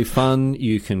 Sailing is really fun.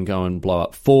 You can go and blow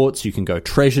up forts. You can go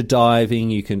treasure diving.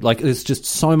 You can, there's just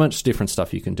so much different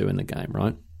stuff you can do in the game,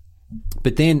 right?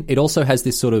 But then it also has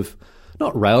this sort of,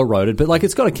 not railroaded, but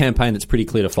it's got a campaign that's pretty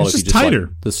clear to follow. It's just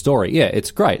tighter. The story. Yeah,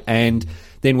 it's great. And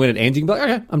then when it ends, you can be like,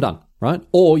 okay, I'm done. Right?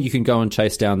 Or you can go and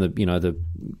chase down the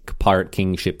Pirate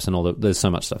King ships and all that. There's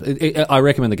so much stuff. I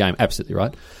recommend the game, absolutely,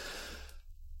 right?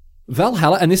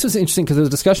 Valhalla, and this was interesting because there was a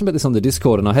discussion about this on the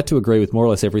Discord, and I had to agree with more or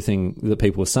less everything that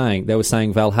people were saying. They were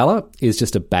saying Valhalla is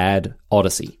just a bad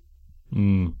Odyssey.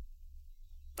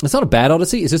 It's not a bad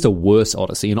Odyssey, it's just a worse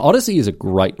Odyssey. And Odyssey is a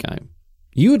great game.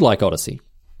 You would like Odyssey.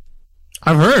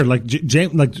 I've heard,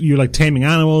 you're taming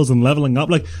animals and leveling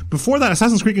up. Before that,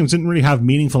 Assassin's Creed games didn't really have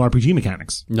meaningful RPG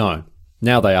mechanics. No.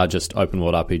 Now they are just open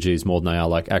world RPGs more than they are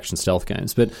like action stealth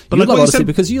games. But you like love what you Odyssey said-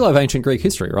 because you love ancient Greek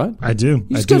history, right? I do. You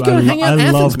I just do. gotta go hang out in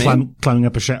I love Athens, man. climbing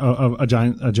up a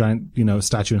giant,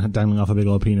 statue and dangling off a big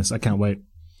old penis. I can't wait.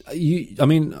 I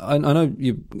mean, I know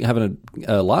you're having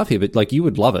a laugh here, but like you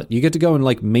would love it. You get to go and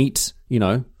like meet,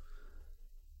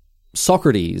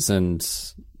 Socrates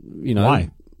and,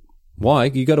 Why?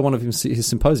 You go to one of his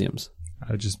symposiums.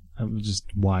 I was just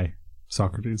why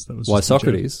Socrates? That was Why just a joke.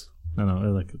 Socrates? No,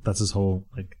 like that's his whole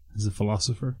he's a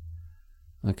philosopher.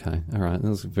 Okay, all right, that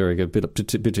was very good. Bit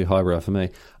too highbrow for me.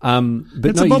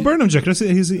 But It's no, a Bob Burnham joke.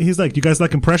 He's like, you guys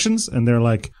like impressions? And they're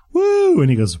like, woo! And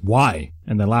he goes, why?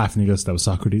 And they laugh, and he goes, that was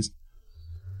Socrates.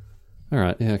 All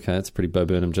right, yeah, okay, that's a pretty Bo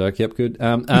Burnham joke. Yep, good.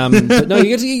 But no,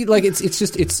 you get to like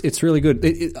it's really good.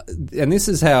 And this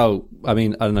is how, I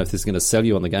mean, I don't know if this is going to sell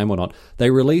you on the game or not. They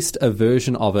released a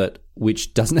version of it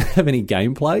which doesn't have any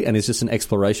gameplay and is just an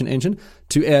exploration engine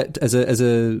as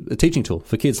a teaching tool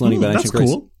for kids learning about ancient Greece.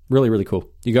 Cool. Really, really cool.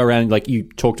 You go around, like you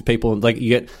talk to people, and like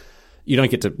you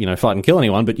don't get to fight and kill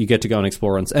anyone, but you get to go and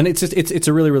explore, and it's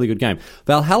a really, really good game.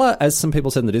 Valhalla, as some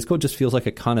people said in the Discord, just feels like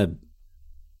a kind of,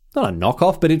 not a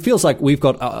knockoff, but it feels like we've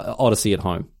got Odyssey at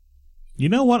home. You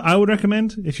know what I would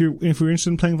recommend if you're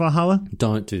interested in playing Valhalla?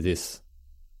 Don't do this.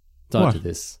 Don't do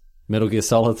this. Metal Gear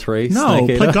Solid 3. No, Snake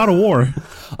Eater. play God of War.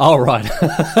 Oh, right.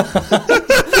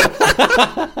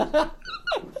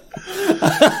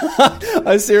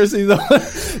 I seriously thought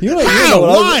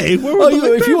Why?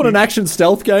 if you want an action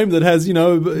stealth game that has,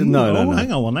 no.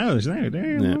 Hang on. Well, now,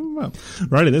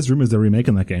 Righty, there's rumors they're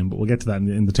remaking that game, but we'll get to that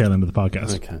in the tail end of the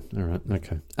podcast. Okay, all right,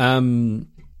 okay.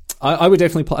 I would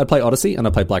definitely I'd play Odyssey and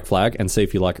I'd play Black Flag and see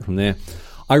if you like it from there.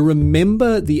 I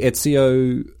remember the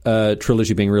Ezio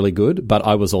trilogy being really good, but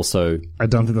I was also... I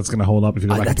don't think that's going to hold up if you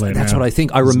go back and play it now. That's what I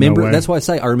think. I remember. That's why I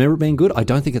say I remember it being good. I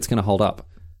don't think it's going to hold up.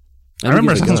 I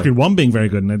remember Assassin's Creed 1 being very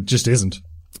good, and it just isn't.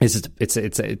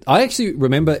 I actually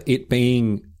remember it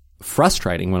being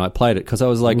frustrating when I played it, because I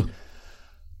was like,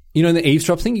 in the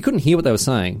eavesdrop thing, you couldn't hear what they were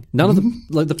saying. None of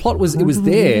the plot was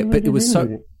there, but it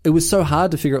was so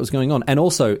hard to figure out what was going on. And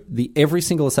also, every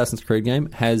single Assassin's Creed game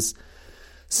has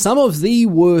some of the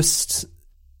worst,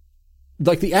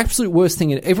 like the absolute worst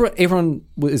thing. Everyone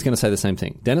is going to say the same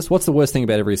thing. Dennis, what's the worst thing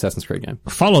about every Assassin's Creed game?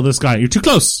 Follow this guy. You're too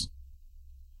close.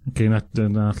 Okay,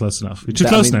 not close enough. You're too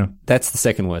close now. That's the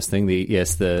second worst thing. I think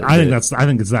it's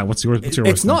that. What's your worst?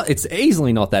 It's not. It's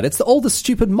easily not that. It's all the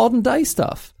stupid modern day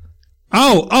stuff.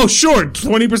 Oh, sure.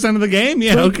 20% of the game.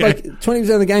 Yeah, okay. Like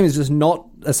 20% of the game is just not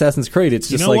Assassin's Creed. It's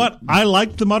just what? I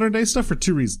like the modern day stuff for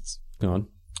two reasons. Go on.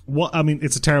 Well, I mean,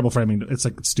 it's a terrible framing. It's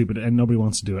like stupid, and nobody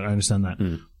wants to do it. I understand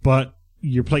that. But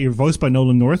you're voiced by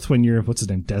Nolan North when you're, what's his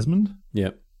name, Desmond.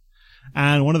 Yep.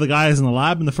 And one of the guys in the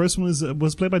lab in the first one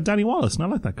was played by Danny Wallace, and I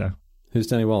like that guy. Who's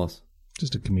Danny Wallace?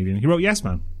 Just a comedian. He wrote Yes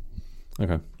Man.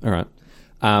 Okay, all right.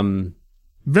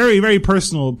 Very, very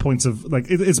personal points of, like,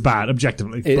 it's bad,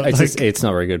 objectively. It's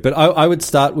not very good. But I would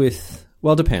start with,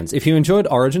 well, it depends. If you enjoyed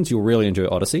Origins, you'll really enjoy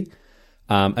Odyssey.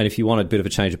 And if you want a bit of a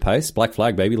change of pace, Black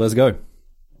Flag, baby, let's go.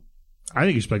 I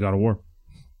think you should play God of War.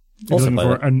 Also looking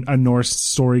for a Norse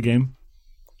story game.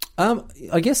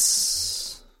 I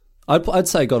guess I'd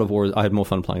say God of War. I had more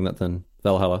fun playing that than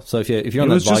Valhalla. So if you're on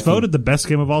that, it was just voted the best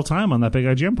game of all time on that big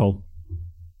IGN poll.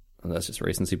 Well, that's just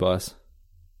recency bias.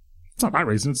 It's not that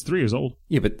recent. It's 3 years old.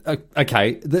 Yeah, but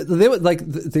okay.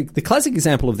 The classic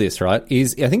example of this, right,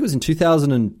 is I think it was in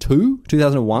 2002,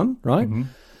 2001, right? Mm-hmm.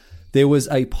 There was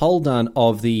a poll done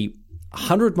of the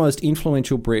 100 most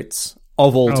influential Brits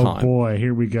of all time. Oh boy,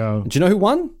 here we go. Do you know who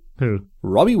won? Who?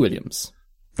 Robbie Williams.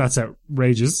 That's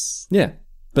outrageous. Yeah,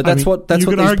 but that's what these polls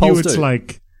do. You could argue it's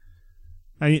like,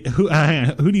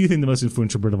 who do you think the most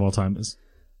influential Brit of all time is?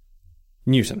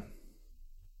 Newton.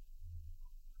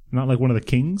 Not like one of the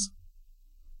kings?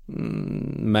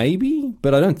 Maybe,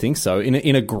 but I don't think so.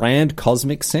 In a grand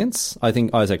cosmic sense, I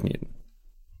think Isaac Newton.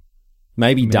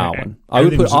 Maybe Darwin. I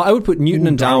would put Newton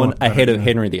and Darwin ahead of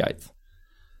Henry VIII.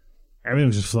 Everything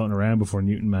was just floating around before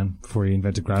Newton, man. Before he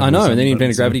invented gravity. I know, and then he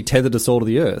invented gravity, tethered us all to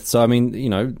the Earth. So I mean,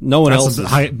 no one else.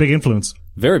 Big influence.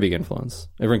 Very big influence.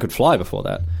 Everyone could fly before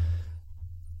that.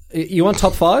 You want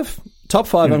top 5? Top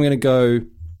 5. Yeah. I'm going to go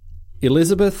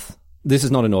Elizabeth. This is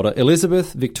not in order.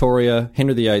 Elizabeth, Victoria,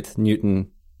 Henry VIII,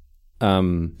 Newton,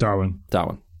 Darwin.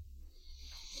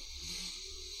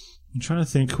 I'm trying to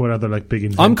think what other big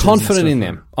inventors. I'm confident in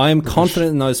them. I am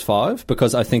confident in those 5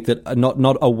 because I think that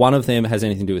not a one of them has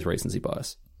anything to do with recency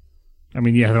bias. I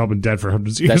mean, they've all been dead for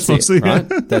hundreds of years. That's it, right?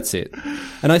 That's it.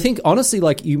 And I think, honestly,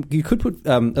 you could put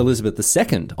Elizabeth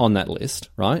II on that list,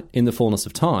 right, in the fullness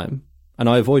of time. And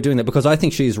I avoid doing that because I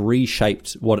think she's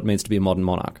reshaped what it means to be a modern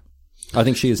monarch. I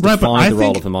think she has Right, but I defined the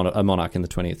role think- of a monarch in the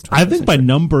 20th. I think by century.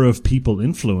 number of people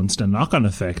influenced and knock-on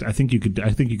effect, I think you could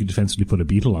defensively put a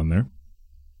Beatle on there.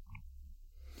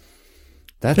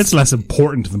 It's less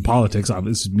important than politics,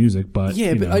 obviously, music, but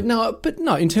yeah, but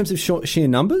no. In terms of sheer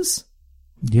numbers,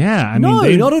 yeah, I no,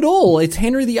 mean, not at all. It's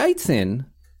Henry VIII then.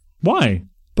 Why?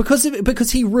 Because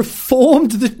he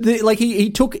reformed he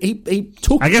took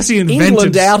I guess he invented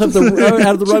England out of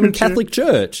the Roman Church. Catholic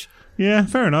Church. Yeah,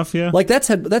 fair enough. Yeah, Like and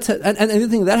the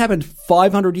thing that happened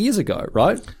 500 years ago,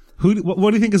 right? What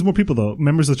do you think is more people though?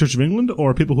 Members of the Church of England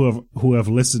or people who have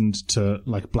listened to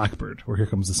like Blackbird or Here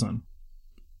Comes the Sun?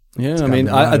 Yeah, I mean,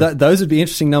 those would be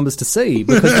interesting numbers to see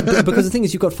because the thing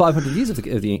is, you've got 500 years of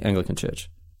the Anglican Church,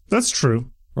 That's true.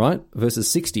 right?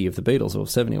 Versus 60 of the Beatles or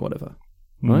 70 or whatever,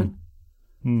 right?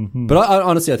 Mm-hmm. But I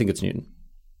honestly, I think it's Newton.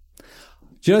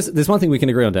 Do you know? There's one thing we can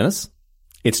agree on, Dennis.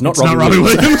 It's not Robbie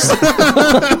Williams.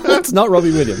 It's not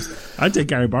Robbie Williams. I'd take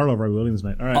Gary Barlow over Robbie Williams,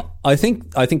 mate. All right. I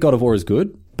think God of War is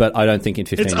good, but I don't think in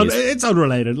 15 years. It's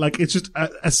unrelated. Like, it's just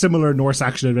a similar Norse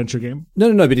action adventure game.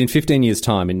 No. But in 15 years'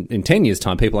 time, in 10 years'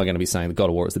 time, people are going to be saying that God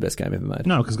of War is the best game ever made.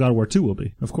 No, because God of War 2 will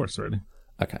be, of course, already.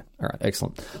 Okay. All right.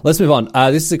 Excellent. Let's move on.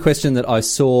 This is a question that I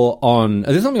saw on.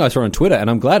 This is something I saw on Twitter, and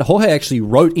I'm glad Jorge actually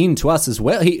wrote in to us as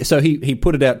well. He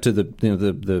put it out to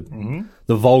the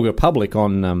vulgar public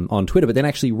on Twitter, but then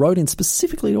actually wrote in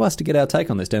specifically to us to get our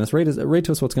take on this. Dennis, read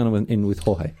to us what's going on in with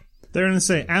Jorge. They're going to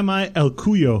say, "Am I el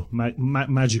cuyo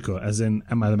magico?" As in,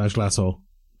 "Am I the magical asshole?"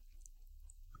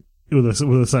 With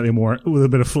a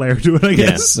bit of flair to it, I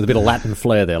guess. Yeah, with a bit of Latin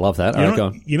flair there. Love that. All right, go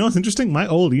on. You know what's interesting? My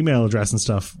old email address and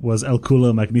stuff was El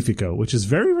Culo Magnifico, which is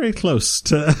very, very close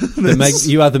to this.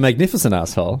 You are the magnificent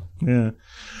asshole. Yeah.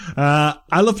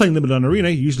 I love playing Limited on Arena,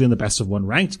 usually in the best of one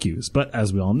ranked queues. But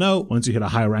as we all know, once you hit a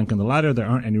high rank on the ladder, there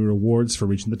aren't any rewards for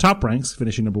reaching the top ranks.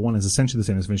 Finishing number 1 is essentially the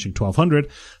same as finishing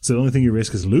 1200. So the only thing you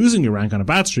risk is losing your rank on a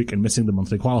bad streak and missing the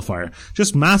monthly qualifier.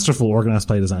 Just masterful organized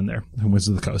play design there from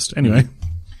Wizards of the Coast. Anyway.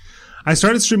 I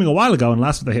started streaming a while ago, and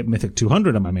last month I hit Mythic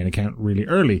 200 on my main account really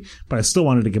early, but I still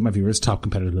wanted to give my viewers top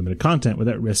competitive limited content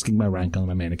without risking my rank on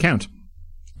my main account.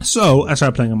 So, I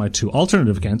started playing on my 2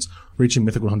 alternative accounts, reaching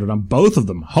Mythic 100 on both of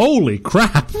them. Holy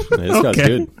crap! Yeah, this guy's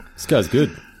good. This guy's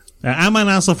good. Am I an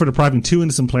asshole for depriving 2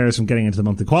 innocent players from getting into the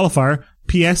monthly qualifier?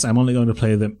 P.S. I'm only going to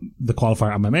play the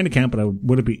qualifier on my main account, but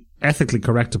would it be ethically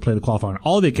correct to play the qualifier on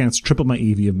all the accounts, triple my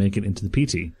EV, and make it into the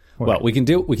PT? Well, we can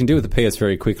deal with the PS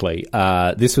very quickly.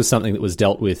 This was something that was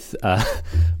dealt with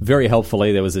very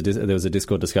helpfully. There was a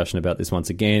Discord discussion about this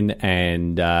once again,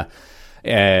 and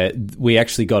we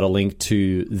actually got a link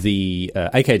to the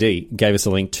AKD gave us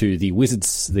a link to the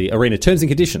Wizards the Arena terms and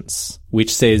conditions,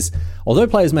 which says although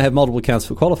players may have multiple accounts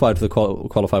qualified for the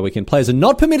qualifier weekend, players are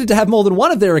not permitted to have more than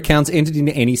one of their accounts entered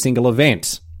into any single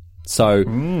event. So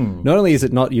not only is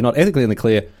it you're not ethically in the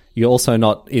clear, you're also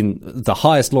not in the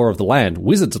highest law of the land,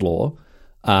 Wizards law.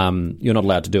 You're not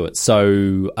allowed to do it. So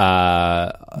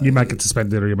you might get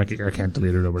suspended, or you might get your account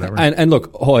deleted, or whatever. And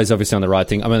look, Jorge's obviously on the right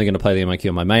thing. I'm only going to play the MIQ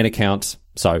on my main account.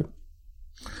 So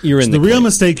you're in the real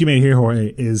mistake you made here,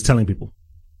 Jorge, is telling people.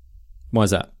 Why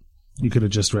is that? You could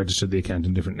have just registered the account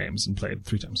in different names and played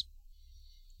 3 times.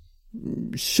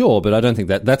 Sure, but I don't think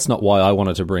that's not why I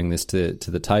wanted to bring this to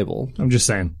the table. I'm just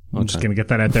saying. I'm just going to get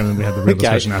that out there when we have the real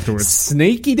discussion afterwards.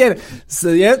 Sneaky Dennis. So,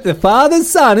 yeah, the father's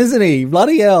son, isn't he?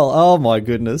 Bloody hell. Oh, my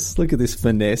goodness. Look at this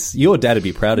finesse. Your dad would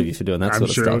be proud of you for doing that sort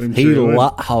of stuff.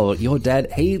 Your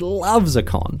dad, he loves a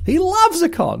con. He loves a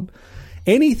con.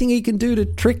 Anything he can do to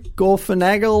trick or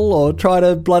finagle or try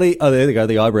to bloody... Oh, there they go,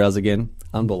 the eyebrows again.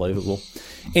 Unbelievable.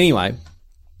 Anyway,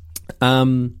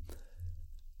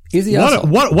 is he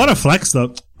what a flex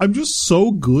though. I'm just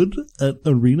so good at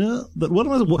Arena that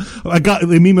I got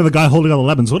the meme of the guy holding all the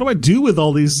lemons. What do I do with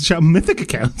all these Mythic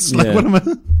accounts? Like, what am I?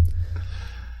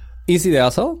 Is he the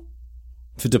asshole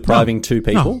for depriving 2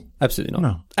 people? No. Absolutely not.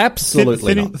 No.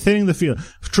 Absolutely not. Thinning the field.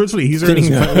 Truthfully, he's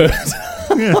thinning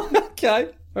yeah. Okay.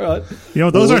 All right. You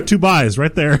know, those are 2 buys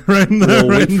right there. Right in there.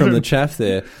 Right from the chaff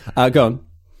there. Go on.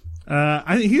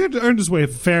 I think he earned his way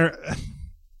fair,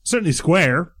 certainly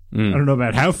square. I don't know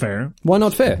about how fair. Why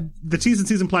not fair? The T's and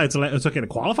C's imply it's okay to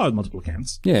qualify with multiple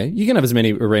accounts. Yeah, you can have as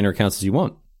many Arena accounts as you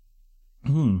want.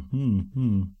 Yeah,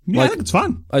 I think it's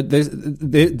fun.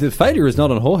 The failure is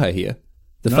not on Jorge here.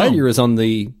 The failure is on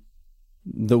the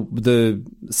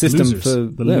system losers. for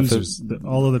the losers.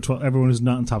 All of the everyone who's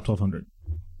not in top 1200.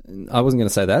 I wasn't going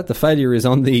to say that. The failure is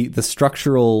on the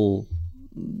structural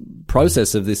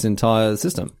process of this entire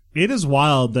system. It is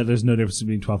wild that there's no difference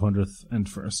between 1200th and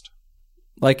first.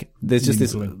 Like, there's just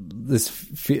this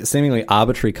seemingly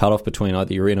arbitrary cutoff between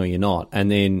either you're in or you're not. And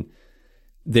then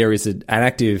there is an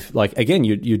active, like, again,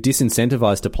 you're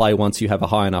disincentivized to play once you have a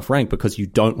high enough rank because you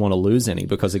don't want to lose any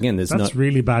because, again, that's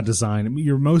really bad design. I mean,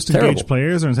 your most engaged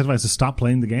players are incentivized to stop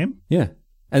playing the game. Yeah.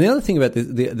 And the other thing about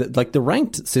the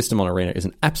ranked system on Arena is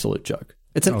an absolute joke.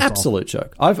 It's an absolute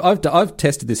joke. I've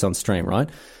tested this on stream, right?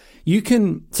 You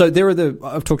can, so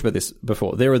I've talked about this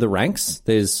before. There are the ranks.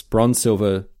 There's bronze,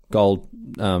 silver, gold,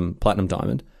 platinum,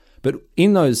 diamond. But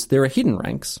in those, there are hidden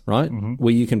ranks, right? Mm-hmm.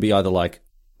 Where you can be either like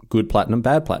good platinum,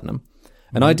 bad platinum.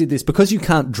 And I did this because you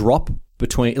can't drop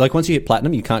between, like once you hit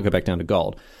platinum, you can't go back down to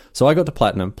gold. So I got to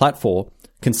platinum, plat 4,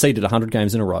 conceded 100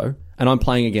 games in a row, and I'm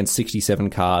playing against 67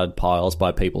 card piles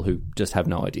by people who just have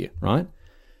no idea, right?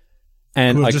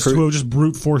 And who have just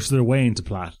brute force their way into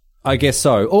plat. I guess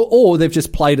so. Or they've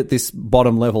just played at this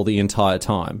bottom level the entire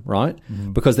time, right?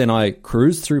 Mm-hmm. Because then I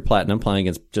cruised through platinum, playing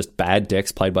against just bad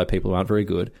decks played by people who aren't very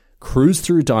good, cruised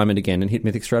through diamond again and hit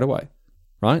mythic straight away.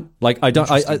 Right? Like, I don't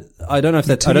know if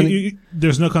that,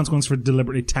 there's no consequence for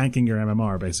deliberately tanking your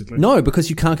MMR, basically. No,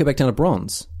 because you can't go back down to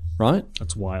bronze, right?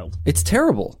 That's wild. It's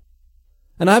terrible.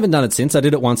 And I haven't done it since. I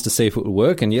did it once to see if it would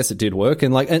work, and yes, it did work.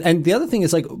 And like, and the other thing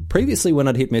is, like, previously when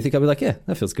I'd hit mythic, I'd be like, yeah,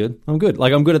 that feels good. I'm good.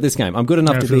 Like, I'm good at this game. I'm good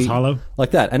enough to be hollow. Like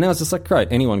that. And now it's just like, great,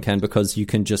 anyone can, because you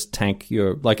can just tank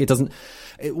your, like, it doesn't.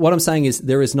 What I'm saying is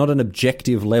there is not an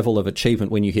objective level of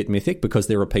achievement when you hit mythic, because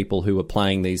there are people who are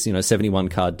playing these, 71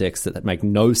 card decks that make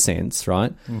no sense,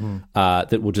 right? Mm-hmm.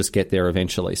 That will just get there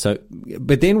eventually. So,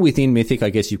 but then within mythic, I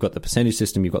guess you've got the percentage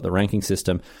system, you've got the ranking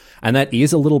system, and that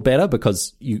is a little better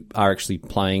because you are actually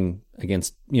playing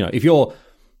against, if you're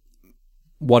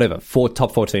whatever,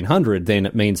 top 1400, then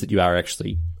it means that you are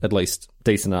actually at least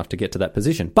decent enough to get to that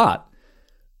position. But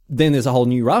then there's a whole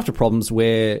new raft of problems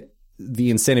where the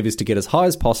incentive is to get as high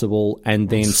as possible and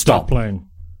then stop playing.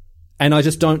 And I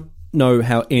just don't know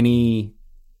how any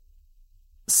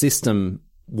system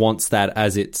wants that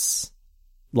as its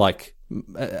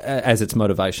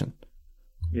motivation.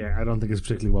 Yeah, I don't think it's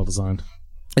particularly well designed.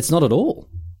 It's not at all.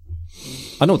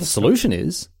 I know what the solution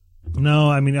is. No,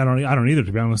 I mean, I don't either,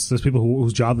 to be honest. There's people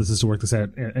whose job this is to work this out,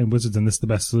 and Wizards, and this is the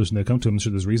best solution they come to. I'm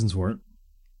sure there's reasons for it.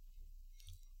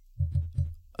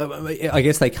 I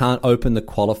guess they can't open the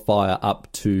qualifier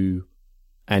up to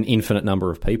an infinite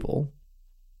number of people.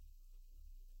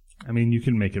 I mean, you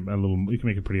can make it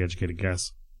a pretty educated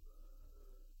guess.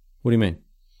 What do you mean?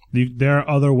 There are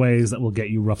other ways that will get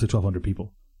you roughly 1,200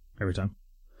 people every time.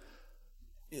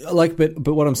 Like, but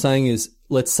what I'm saying is,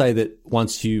 let's say that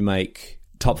once you make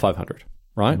top 500,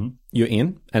 right? Mm-hmm. You're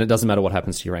in, and it doesn't matter what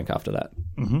happens to your rank after that.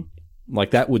 Mm-hmm.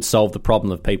 Like, that would solve the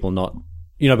problem of people not,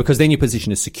 because then your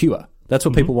position is secure. That's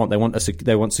what people want.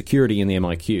 They want security in the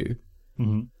MIQ.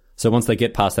 Mm-hmm. So once they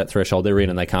get past that threshold, they're in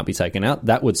and they can't be taken out.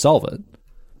 That would solve it.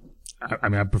 I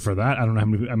mean, I prefer that. I don't know how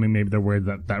many. I mean, maybe they're worried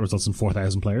that results in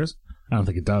 4,000 players. I don't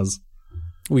think it does.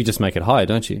 Well, you just make it higher,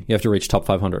 don't you? You have to reach top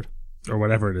 500 or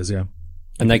whatever it is. Yeah,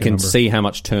 and they can see how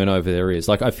much turnover there is.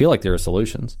 Like, I feel like there are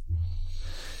solutions.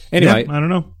 Anyway, yeah, I don't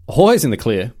know. Jorge's in the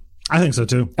clear. I think so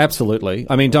too. Absolutely.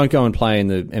 I mean, don't go and play in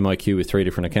the MIQ with 3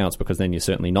 different accounts, because then you're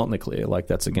certainly not in the clear. Like,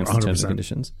 that's against 100%. The terms and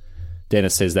conditions.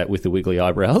 Dennis says that with the wiggly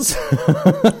eyebrows.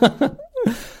 I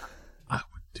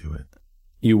would do it.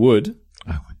 You would?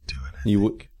 I would do it. You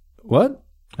would? What?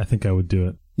 I think I would do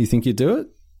it. You think you'd do it?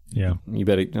 Yeah. You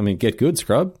better, get good,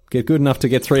 scrub. Get good enough to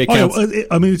get 3 accounts.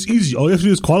 I mean, it's easy. All you have to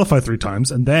do is qualify 3 times,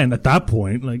 and then at that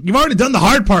point, like, you've already done the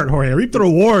hard part, Jorge. Reap the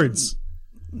rewards.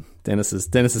 Dennis is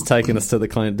taking us to the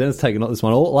client. Dennis is taking this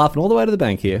one, laughing all the way to the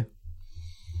bank here.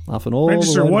 Laughing all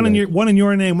Register the way one in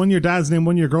your name, one in your dad's name,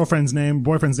 one in your girlfriend's name,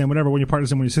 boyfriend's name, whatever, one in your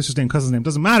partner's name, one in your sister's name, cousin's name.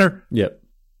 Doesn't matter. Yep.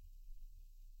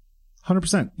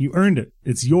 100%. You earned it.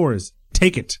 It's yours.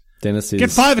 Take it. Dennis is... Get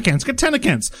 5 accounts. Get 10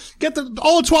 accounts. Get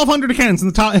all 1,200 accounts in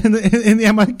the top in the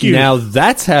MIQ. Now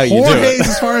that's how you do it. Jorge's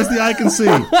as far as the eye can see.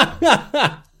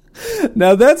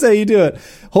 Now that's how you do it.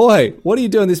 Jorge, what are you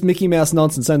doing this Mickey Mouse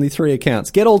nonsense? Only 3 accounts.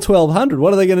 Get all 1,200.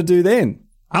 What are they going to do then?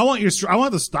 I'd watch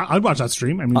that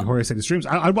stream. I mean, Jorge said he streams.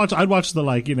 I'd watch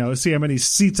the, see how many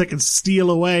seats I can steal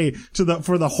away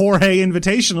for the Jorge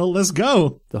Invitational. Let's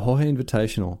go. The Jorge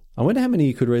Invitational. I wonder how many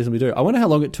you could reasonably do. I wonder how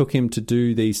long it took him to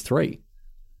do these 3.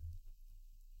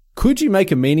 Could you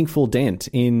make a meaningful dent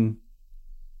in...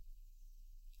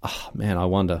 Oh, man, I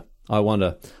wonder.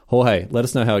 Jorge, let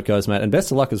us know how it goes, mate. And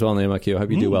best of luck as well in the MIQ. I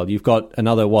hope you do well. You've got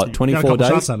another, 24 days?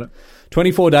 Shots at it.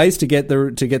 24 days to get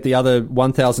the other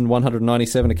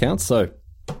 1,197 accounts. So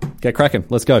get cracking.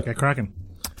 Let's go. Get cracking.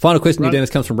 Final question, Dennis,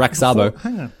 comes from Rack Sabo.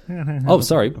 Hang on. Oh,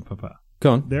 sorry.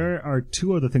 Go on. There are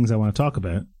 2 other things I want to talk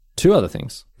about. 2 other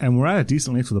things. And we're at a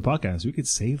decent length for the podcast. We could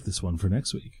save this one for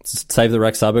next week. Save the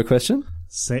Rack Sabo question?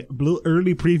 say a little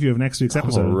early preview of next week's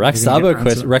episode. Rex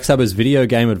Sabo's video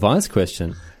game advice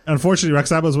question. Unfortunately, Rex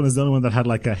Sabo's one is the only one that had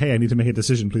like a, hey, I need to make a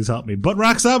decision, please help me. But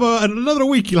Rex Sabo, another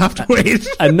week, you'll have to wait.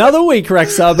 Another week,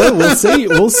 Rex Sabo.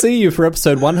 We'll see you for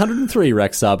episode 103,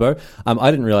 Rex Sabo.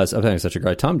 I didn't realize, I'm having such a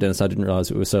great time, Dennis. I didn't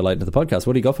realize it was so late into the podcast.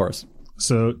 What do you got for us?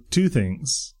 So, two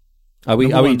things. Are we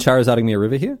Charizarding me a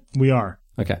river here? We are.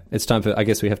 Okay. It's time for, I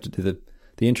guess we have to do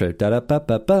the intro.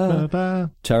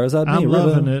 Da-da-ba-ba-ba. Charizard me a river. I'm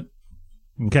loving it.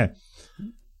 Okay.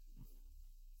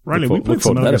 Riley, we played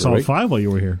some Metal Gear Solid 5 while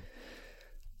you were here.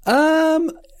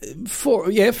 For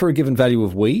a given value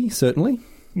of Wii, certainly.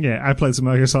 Yeah, I played some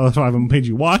Metal Gear Solid 5 and made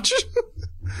you watch.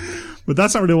 But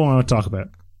that's not really what I want to talk about.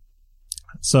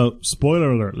 So,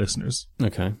 spoiler alert, listeners.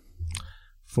 Okay.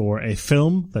 For a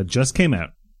film that just came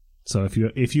out. So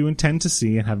if you intend to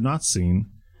see and have not seen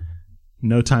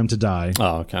No Time to Die.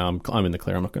 Oh, okay. I'm in the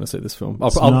clear. I'm not going to see this film.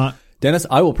 Dennis,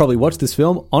 I will probably watch this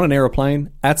film on an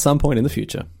aeroplane at some point in the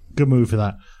future. Good movie for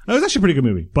that. It was actually a pretty good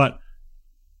movie, but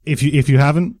if you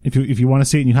want to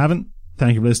see it and you haven't,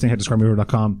 thank you for listening. Head to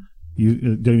ScrumRiver.com.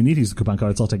 You don't even need to use the coupon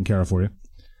code. It's all taken care of for you.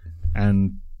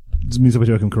 And this means that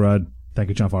Joachim Karad. Thank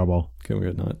you, John Fireball.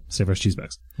 Good night. Save us cheese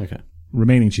bags. Okay.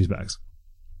 Remaining cheese bags.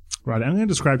 Right, I'm going to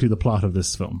describe to you the plot of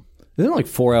this film. Isn't it like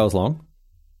 4 hours long?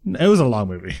 It was a long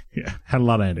movie. Yeah, had a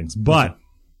lot of endings, but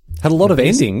had a lot of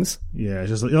endings. Yeah,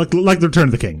 just like the Return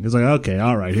of the King. It's like, okay,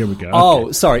 all right, here we go. Okay.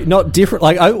 Oh, sorry, not different.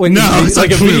 It's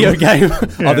like a video game.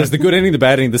 Yeah. Oh, there's the good ending, the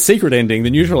bad ending, the secret ending,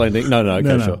 the neutral ending. No,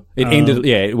 okay, sure. It ended.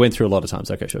 Yeah, it went through a lot of times.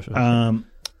 Okay, sure.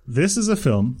 This is a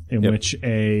film in which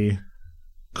a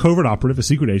covert operative, a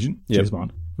secret agent, James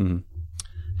Bond,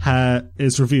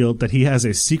 is revealed that he has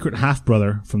a secret half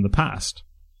brother from the past.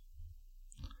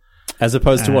 As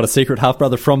opposed to a secret half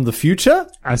brother from the future?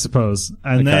 I suppose.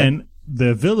 And then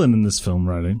the villain in this film,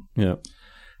 Riley,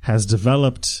 has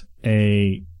developed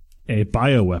a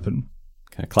bioweapon.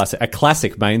 Okay, a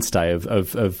classic mainstay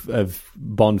of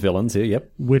Bond villains here,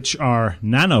 yep. Which are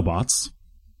nanobots.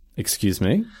 Excuse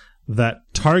me? That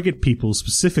target people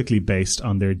specifically based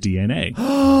on their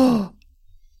DNA.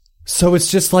 So it's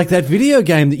just like that video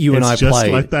game that you and I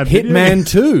played. Like that Hitman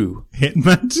 2.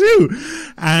 Hitman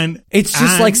 2. And it's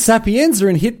just like Sapienza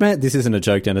and Hitman. This isn't a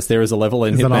joke, Dennis. There is a level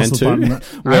in Hitman 2.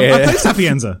 I played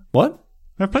Sapienza. What?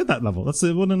 I've played that level. That's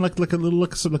the one in like a little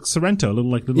Sorrento, a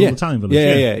little Italian village.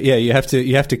 Yeah. You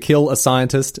have to kill a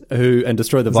scientist and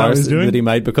destroy the virus that he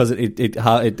made because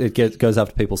it goes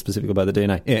after people specifically by the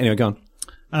DNA. Yeah, anyway, go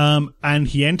on. And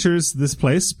he enters this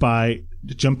place by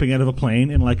jumping out of a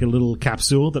plane in like a little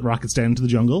capsule that rockets down into the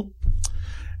jungle.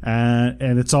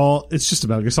 And it's just a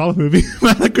Metal Gear Solid movie.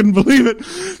 I couldn't believe it.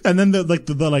 And then they're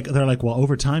like, well,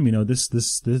 over time, these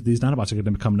nanobots are going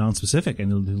to become non-specific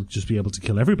and they'll just be able to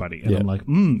kill everybody. And I'm like,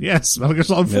 yes, Metal Gear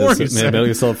Solid 4. Metal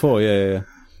Gear Solid 4, yeah.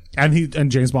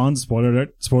 And James Bond, spoiler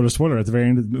alert, at the very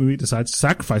end of the movie decides to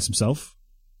sacrifice himself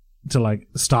to like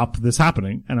stop this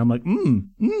happening. And I'm like,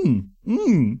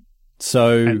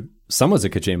 So someone's a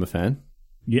Kojima fan.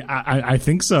 Yeah, I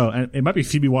think so. And it might be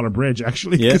Phoebe Waller-Bridge,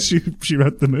 actually, because she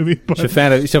wrote the movie. But she's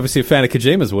obviously a fan of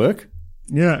Kojima's work.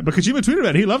 Yeah, but Kojima tweeted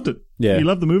about it. He loved it. Yeah. He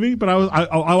loved the movie, but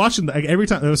I watched it every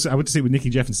time. I went to see it with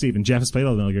Nicky, Jeff, and Steve, and Jeff has played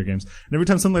all the Metal Gear games. And every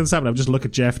time something like this happened, I would just look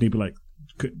at Jeff and he'd be like,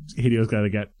 Hideo's got to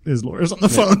get his lawyers on the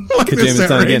phone. Like, Kojima's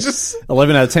done again.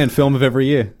 11 out of 10 film of every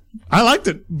year. I liked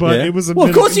it, but it was of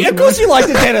course you liked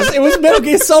it, Dennis. It was Metal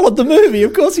Gear Solid, the movie.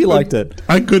 Of course you liked it.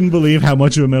 I couldn't believe how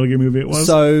much of a Metal Gear movie it was.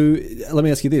 So, let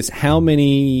me ask you this. How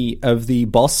many of the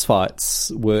boss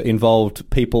fights involved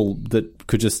people that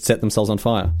could just set themselves on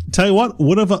fire? Tell you what,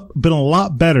 would have been a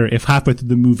lot better if halfway through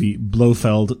the movie,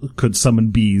 Blofeld could summon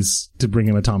bees to bring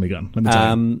him a Tommy gun. Let me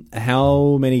tell you.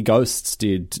 How many ghosts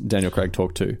did Daniel Craig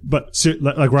talk to? But,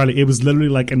 like Riley, it was literally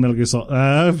like in Metal Gear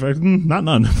Solid. Not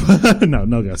none.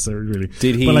 No ghosts. Really.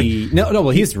 Did he? No. Well,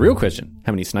 here's the real question: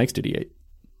 how many snakes did he eat?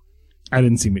 I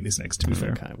didn't see many snakes, to be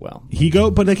fair. Okay, well, he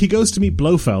goes to meet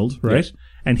Blofeld, right? Yep.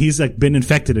 And he's like been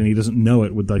infected, and he doesn't know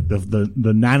it with like the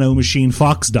nano machine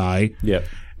fox dye. Yeah.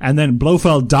 And then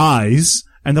Blofeld dies,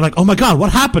 and they're like, "Oh my god,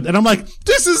 what happened?" And I'm like,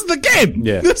 "This is the game.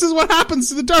 Yeah. This is what happens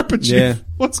to the DARPA chief. Yeah.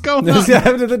 What's going on? This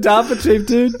happened to the DARPA chief,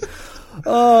 dude.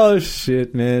 Oh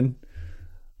shit, man."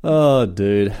 Oh,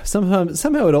 dude. Somehow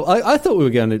it all... I thought we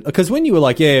were going to... Because when you were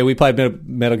like, yeah, we played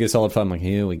Metal Gear Solid 5, I'm like,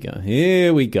 here we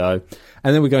go.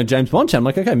 And then we go in James Bond chat. I'm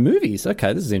like, okay, movies.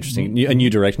 Okay, this is interesting. A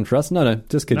new direction for us. No,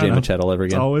 just Kojima chat all over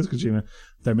again. It's always Kojima.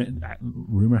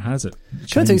 Rumor has it.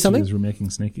 Can I tell you something? Is remaking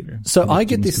Snake Eater. So I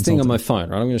get this thing on my phone,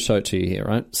 right? I'm going to show it to you here,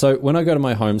 right? So when I go to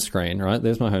my home screen, right?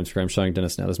 There's my home screen. I'm showing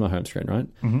Dennis now. There's my home screen, right?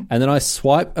 Mm-hmm. And then I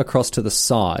swipe across to the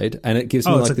side and it gives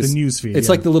me like this... the news feed. It's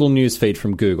like the little news feed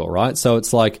from Google, right? So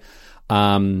it's like...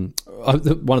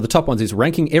 one of the top ones is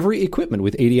ranking every equipment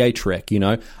with EDA Trek.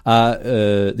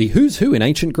 The who's who in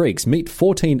ancient Greeks. Meet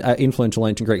 14 influential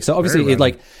ancient Greeks. So obviously,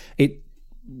 it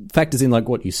factors in like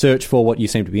what you search for, what you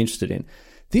seem to be interested in.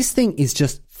 This thing is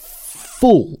just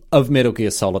full of Metal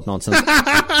Gear Solid nonsense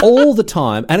all the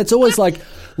time, and it's always like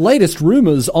latest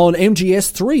rumors on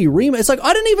MGS3 remake. It's like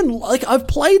I don't even like. I've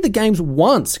played the games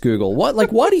once. Google what?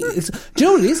 Like why do you? Do you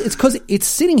know what it is? It's because it's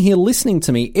sitting here listening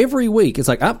to me every week. It's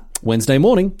like Wednesday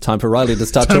morning, time for Riley to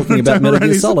start talking about Metal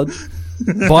Gear Solid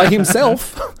by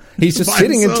himself. He's just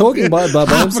sitting and talking by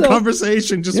himself. A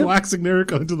conversation, just waxing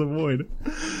lyrical into the void.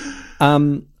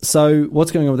 So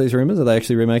what's going on with these rumors? Are they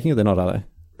actually remaking it? They're not, are they?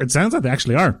 It sounds like they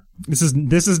actually are. This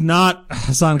is not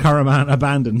Hassan Karaman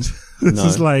abandoned. This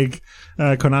is like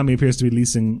Konami appears to be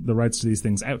leasing the rights to these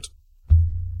things out.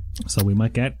 So we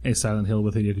might get a Silent Hill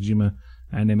with Hideo Kojima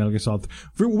and a Metal Gear Solid.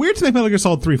 Weird to make Metal Gear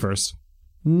Solid 3 first.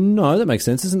 No, that makes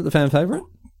sense. Isn't it the fan favorite?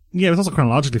 Yeah, it's also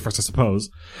chronologically first, I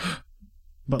suppose.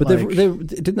 But like,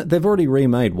 they've already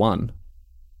remade one.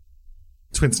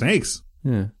 Twin Snakes.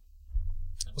 Yeah,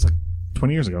 it was like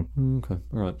 20 years ago. Okay,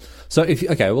 all right. So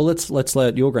let's lay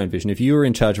out your grand vision. If you were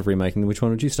in charge of remaking them, which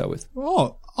one would you start with?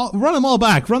 Run them all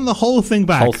back. Run the whole thing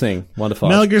back. Whole thing. 1 to 5.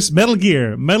 Metal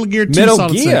Gear 2 Metal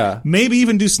Solid Gear. Snake. Maybe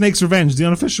even do Snake's Revenge, the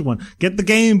unofficial one. Get the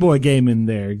Game Boy game in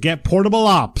there. Get Portable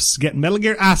Ops. Get Metal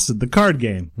Gear Acid, the card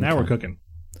game. Now we're cooking.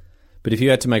 But if you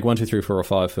had to make 1, 2, 3, 4, or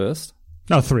 5 first.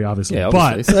 No, 3, obviously. Yeah,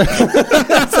 obviously.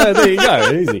 But so there you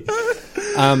go. Easy.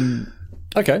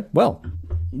 Okay, well.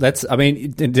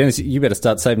 Dennis, you better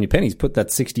start saving your pennies. Put that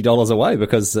 $60 away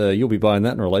because you'll be buying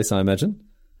that in release, I imagine.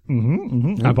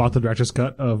 I bought the director's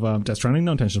cut of Death Stranding.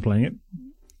 No intention of playing it.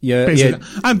 Yeah.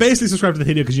 I'm basically subscribed to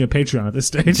the Hideo Kojima Patreon at this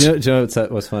stage. Do you know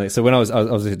what's funny? So when I was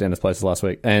at Dennis' place last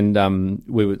week, and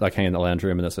we were like hanging in the lounge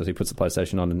room, and that's as he puts the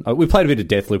PlayStation on, and we played a bit of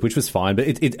Deathloop, which was fine, but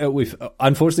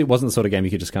unfortunately it wasn't the sort of game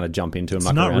you could just kind of jump into and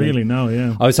muck around. Not really, no,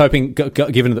 yeah. I was hoping,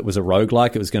 given that it was a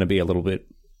roguelike, it was going to be a little bit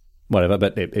whatever,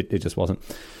 but it just wasn't.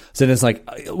 So then it's like,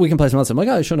 we can play some other. I'm like,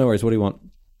 oh, sure, no worries. What do you want?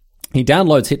 He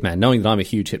downloads Hitman, knowing that I'm a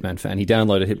huge Hitman fan. He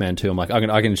downloaded Hitman 2. I'm like,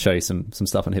 I can show you some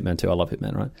stuff on Hitman 2. I love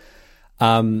Hitman, right?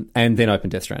 And then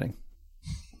opened Death Stranding.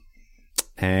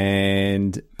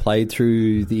 And played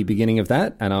through the beginning of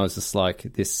that, and I was just like,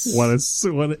 this... What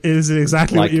is it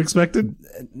exactly what you expected?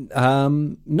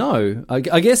 No. I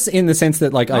guess in the sense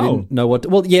that, like, I didn't know what...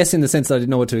 Well, yes, in the sense that I didn't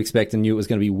know what to expect and knew it was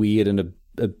going to be weird and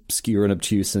obscure and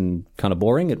obtuse and kind of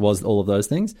boring. It was all of those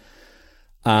things.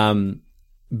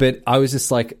 But I was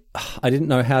just like, I didn't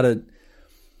know how to...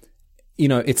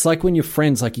 it's like when your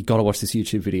friend's like, you got to watch this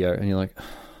YouTube video, and you're like,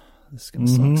 this is going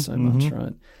to suck so much,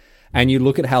 right? And you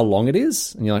look at how long it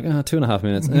is, and you're like, 2.5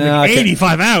 minutes.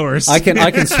 85 hours. I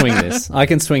can swing this. I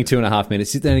can swing 2.5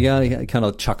 minutes. Sit there and you kind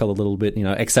of chuckle a little bit,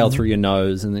 exhale through your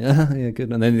nose, and yeah,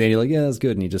 good. And then you're like, yeah, that's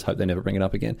good. And you just hope they never bring it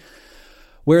up again.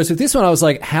 Whereas with this one, I was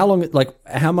like, how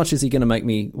much is he going to make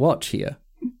me watch here?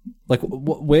 Like,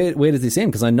 where does this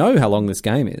end? Because I know how long this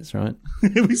game is, right?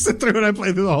 We sit through and I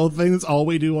play through the whole thing. That's all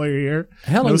we do while you're here.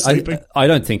 How long? No sleeping. I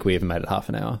don't think we even made it half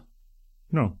an hour.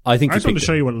 No. I just wanted to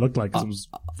show you what it looked like because it was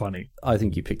funny. I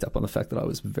think you picked up on the fact that I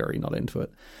was very not into it.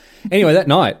 Anyway, that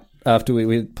night, after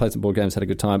we played some board games, had a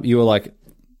good time, you were like,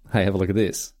 hey, have a look at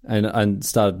this. And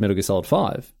started Metal Gear Solid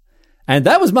 5. And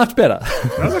that was much better.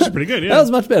 That was actually pretty good, yeah. That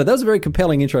was much better. That was a very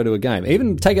compelling intro to a game.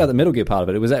 Even take out the Metal Gear part of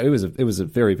it, it was a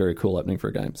very, very cool opening for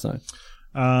a game. So,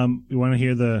 you want to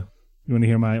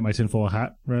hear my tinfoil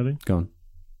hat, Riley? Go on.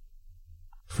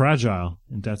 Fragile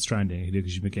in Death Stranding, Hideo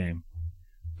Kojima game,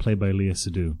 played by Leah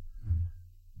Seydoux.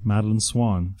 Madeline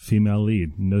Swan, female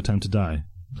lead, No Time to Die,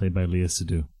 played by Leah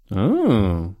Seydoux.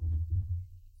 Oh.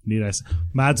 Need I say?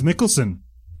 Mads Mikkelsen,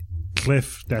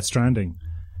 Cliff, Death Stranding.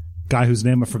 Guy whose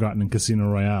name I've forgotten in Casino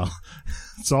Royale.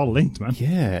 It's all linked, man.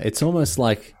 Yeah, it's almost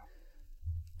like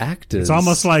actors. It's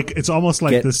almost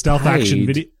like the stealth action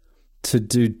video to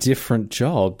do different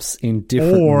jobs in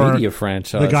different media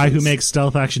franchises. The guy who makes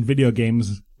stealth action video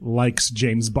games likes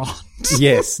James Bond.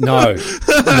 Yes, no,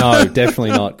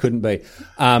 definitely not. Couldn't be.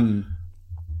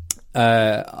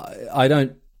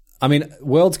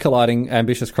 Worlds colliding,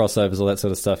 ambitious crossovers, all that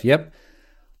sort of stuff. Yep.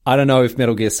 I don't know if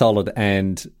Metal Gear Solid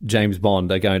and James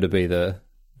Bond are going to be do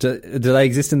they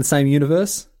exist in the same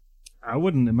universe? I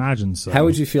wouldn't imagine so. How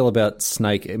would you feel about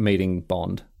Snake meeting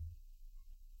Bond?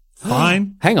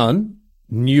 Fine. Hang on.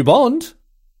 New Bond?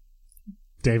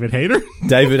 David Hayter?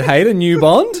 David Hayter, new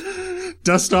Bond?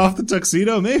 Dust off the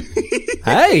tuxedo, maybe?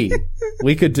 Hey,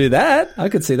 we could do that. I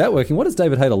could see that working. What does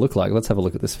David Hayter look like? Let's have a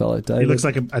look at this fellow. He looks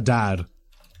like a dad.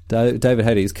 David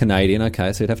Hayter is Canadian.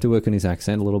 Okay, so he'd have to work on his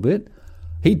accent a little bit.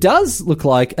 He does look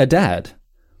like a dad.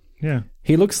 Yeah.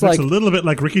 He looks Looks like a little bit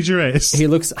like Ricky Gervais. he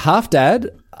looks half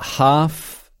dad,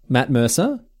 half Matt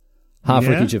Mercer, half Yeah?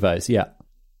 Ricky Gervais. Yeah.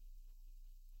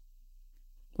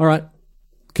 All right.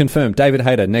 Confirmed. David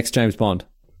Hayter, next James Bond.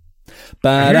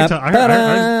 I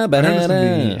heard this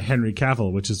would be Henry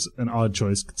Cavill, which is an odd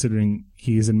choice considering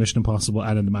he's in Mission Impossible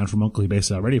and in The Man from U.N.C.L.E. He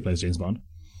basically already plays James Bond.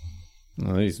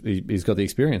 Oh, he's got the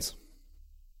experience.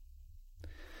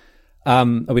 Are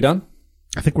we done?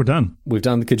 I think we're done. We've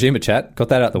done the Kojima chat. Got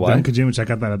that out the way. Done Kojima, check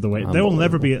out that out of the way. There will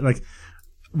never be like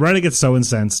Riley gets so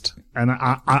incensed, and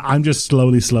I'm just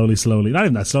slowly, not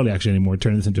even that slowly actually anymore,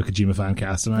 turning this into a Kojima fan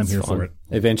cast, and I'm here for it.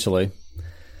 Eventually.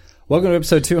 Welcome to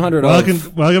episode 200 welcome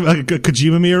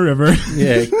Kojima Mia River.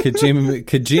 Yeah,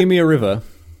 Kojima River.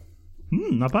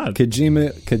 Not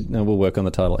bad. No, we'll work on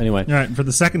the title. Anyway. All right, for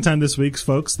the second time this week,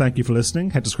 folks, thank you for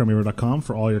listening. Head to squaremira.com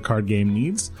for all your card game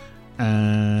needs.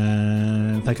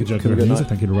 And thank you, Joe, for the music.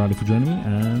 Thank you to Riley for joining me.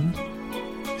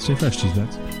 And stay fresh, cheese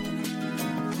bags.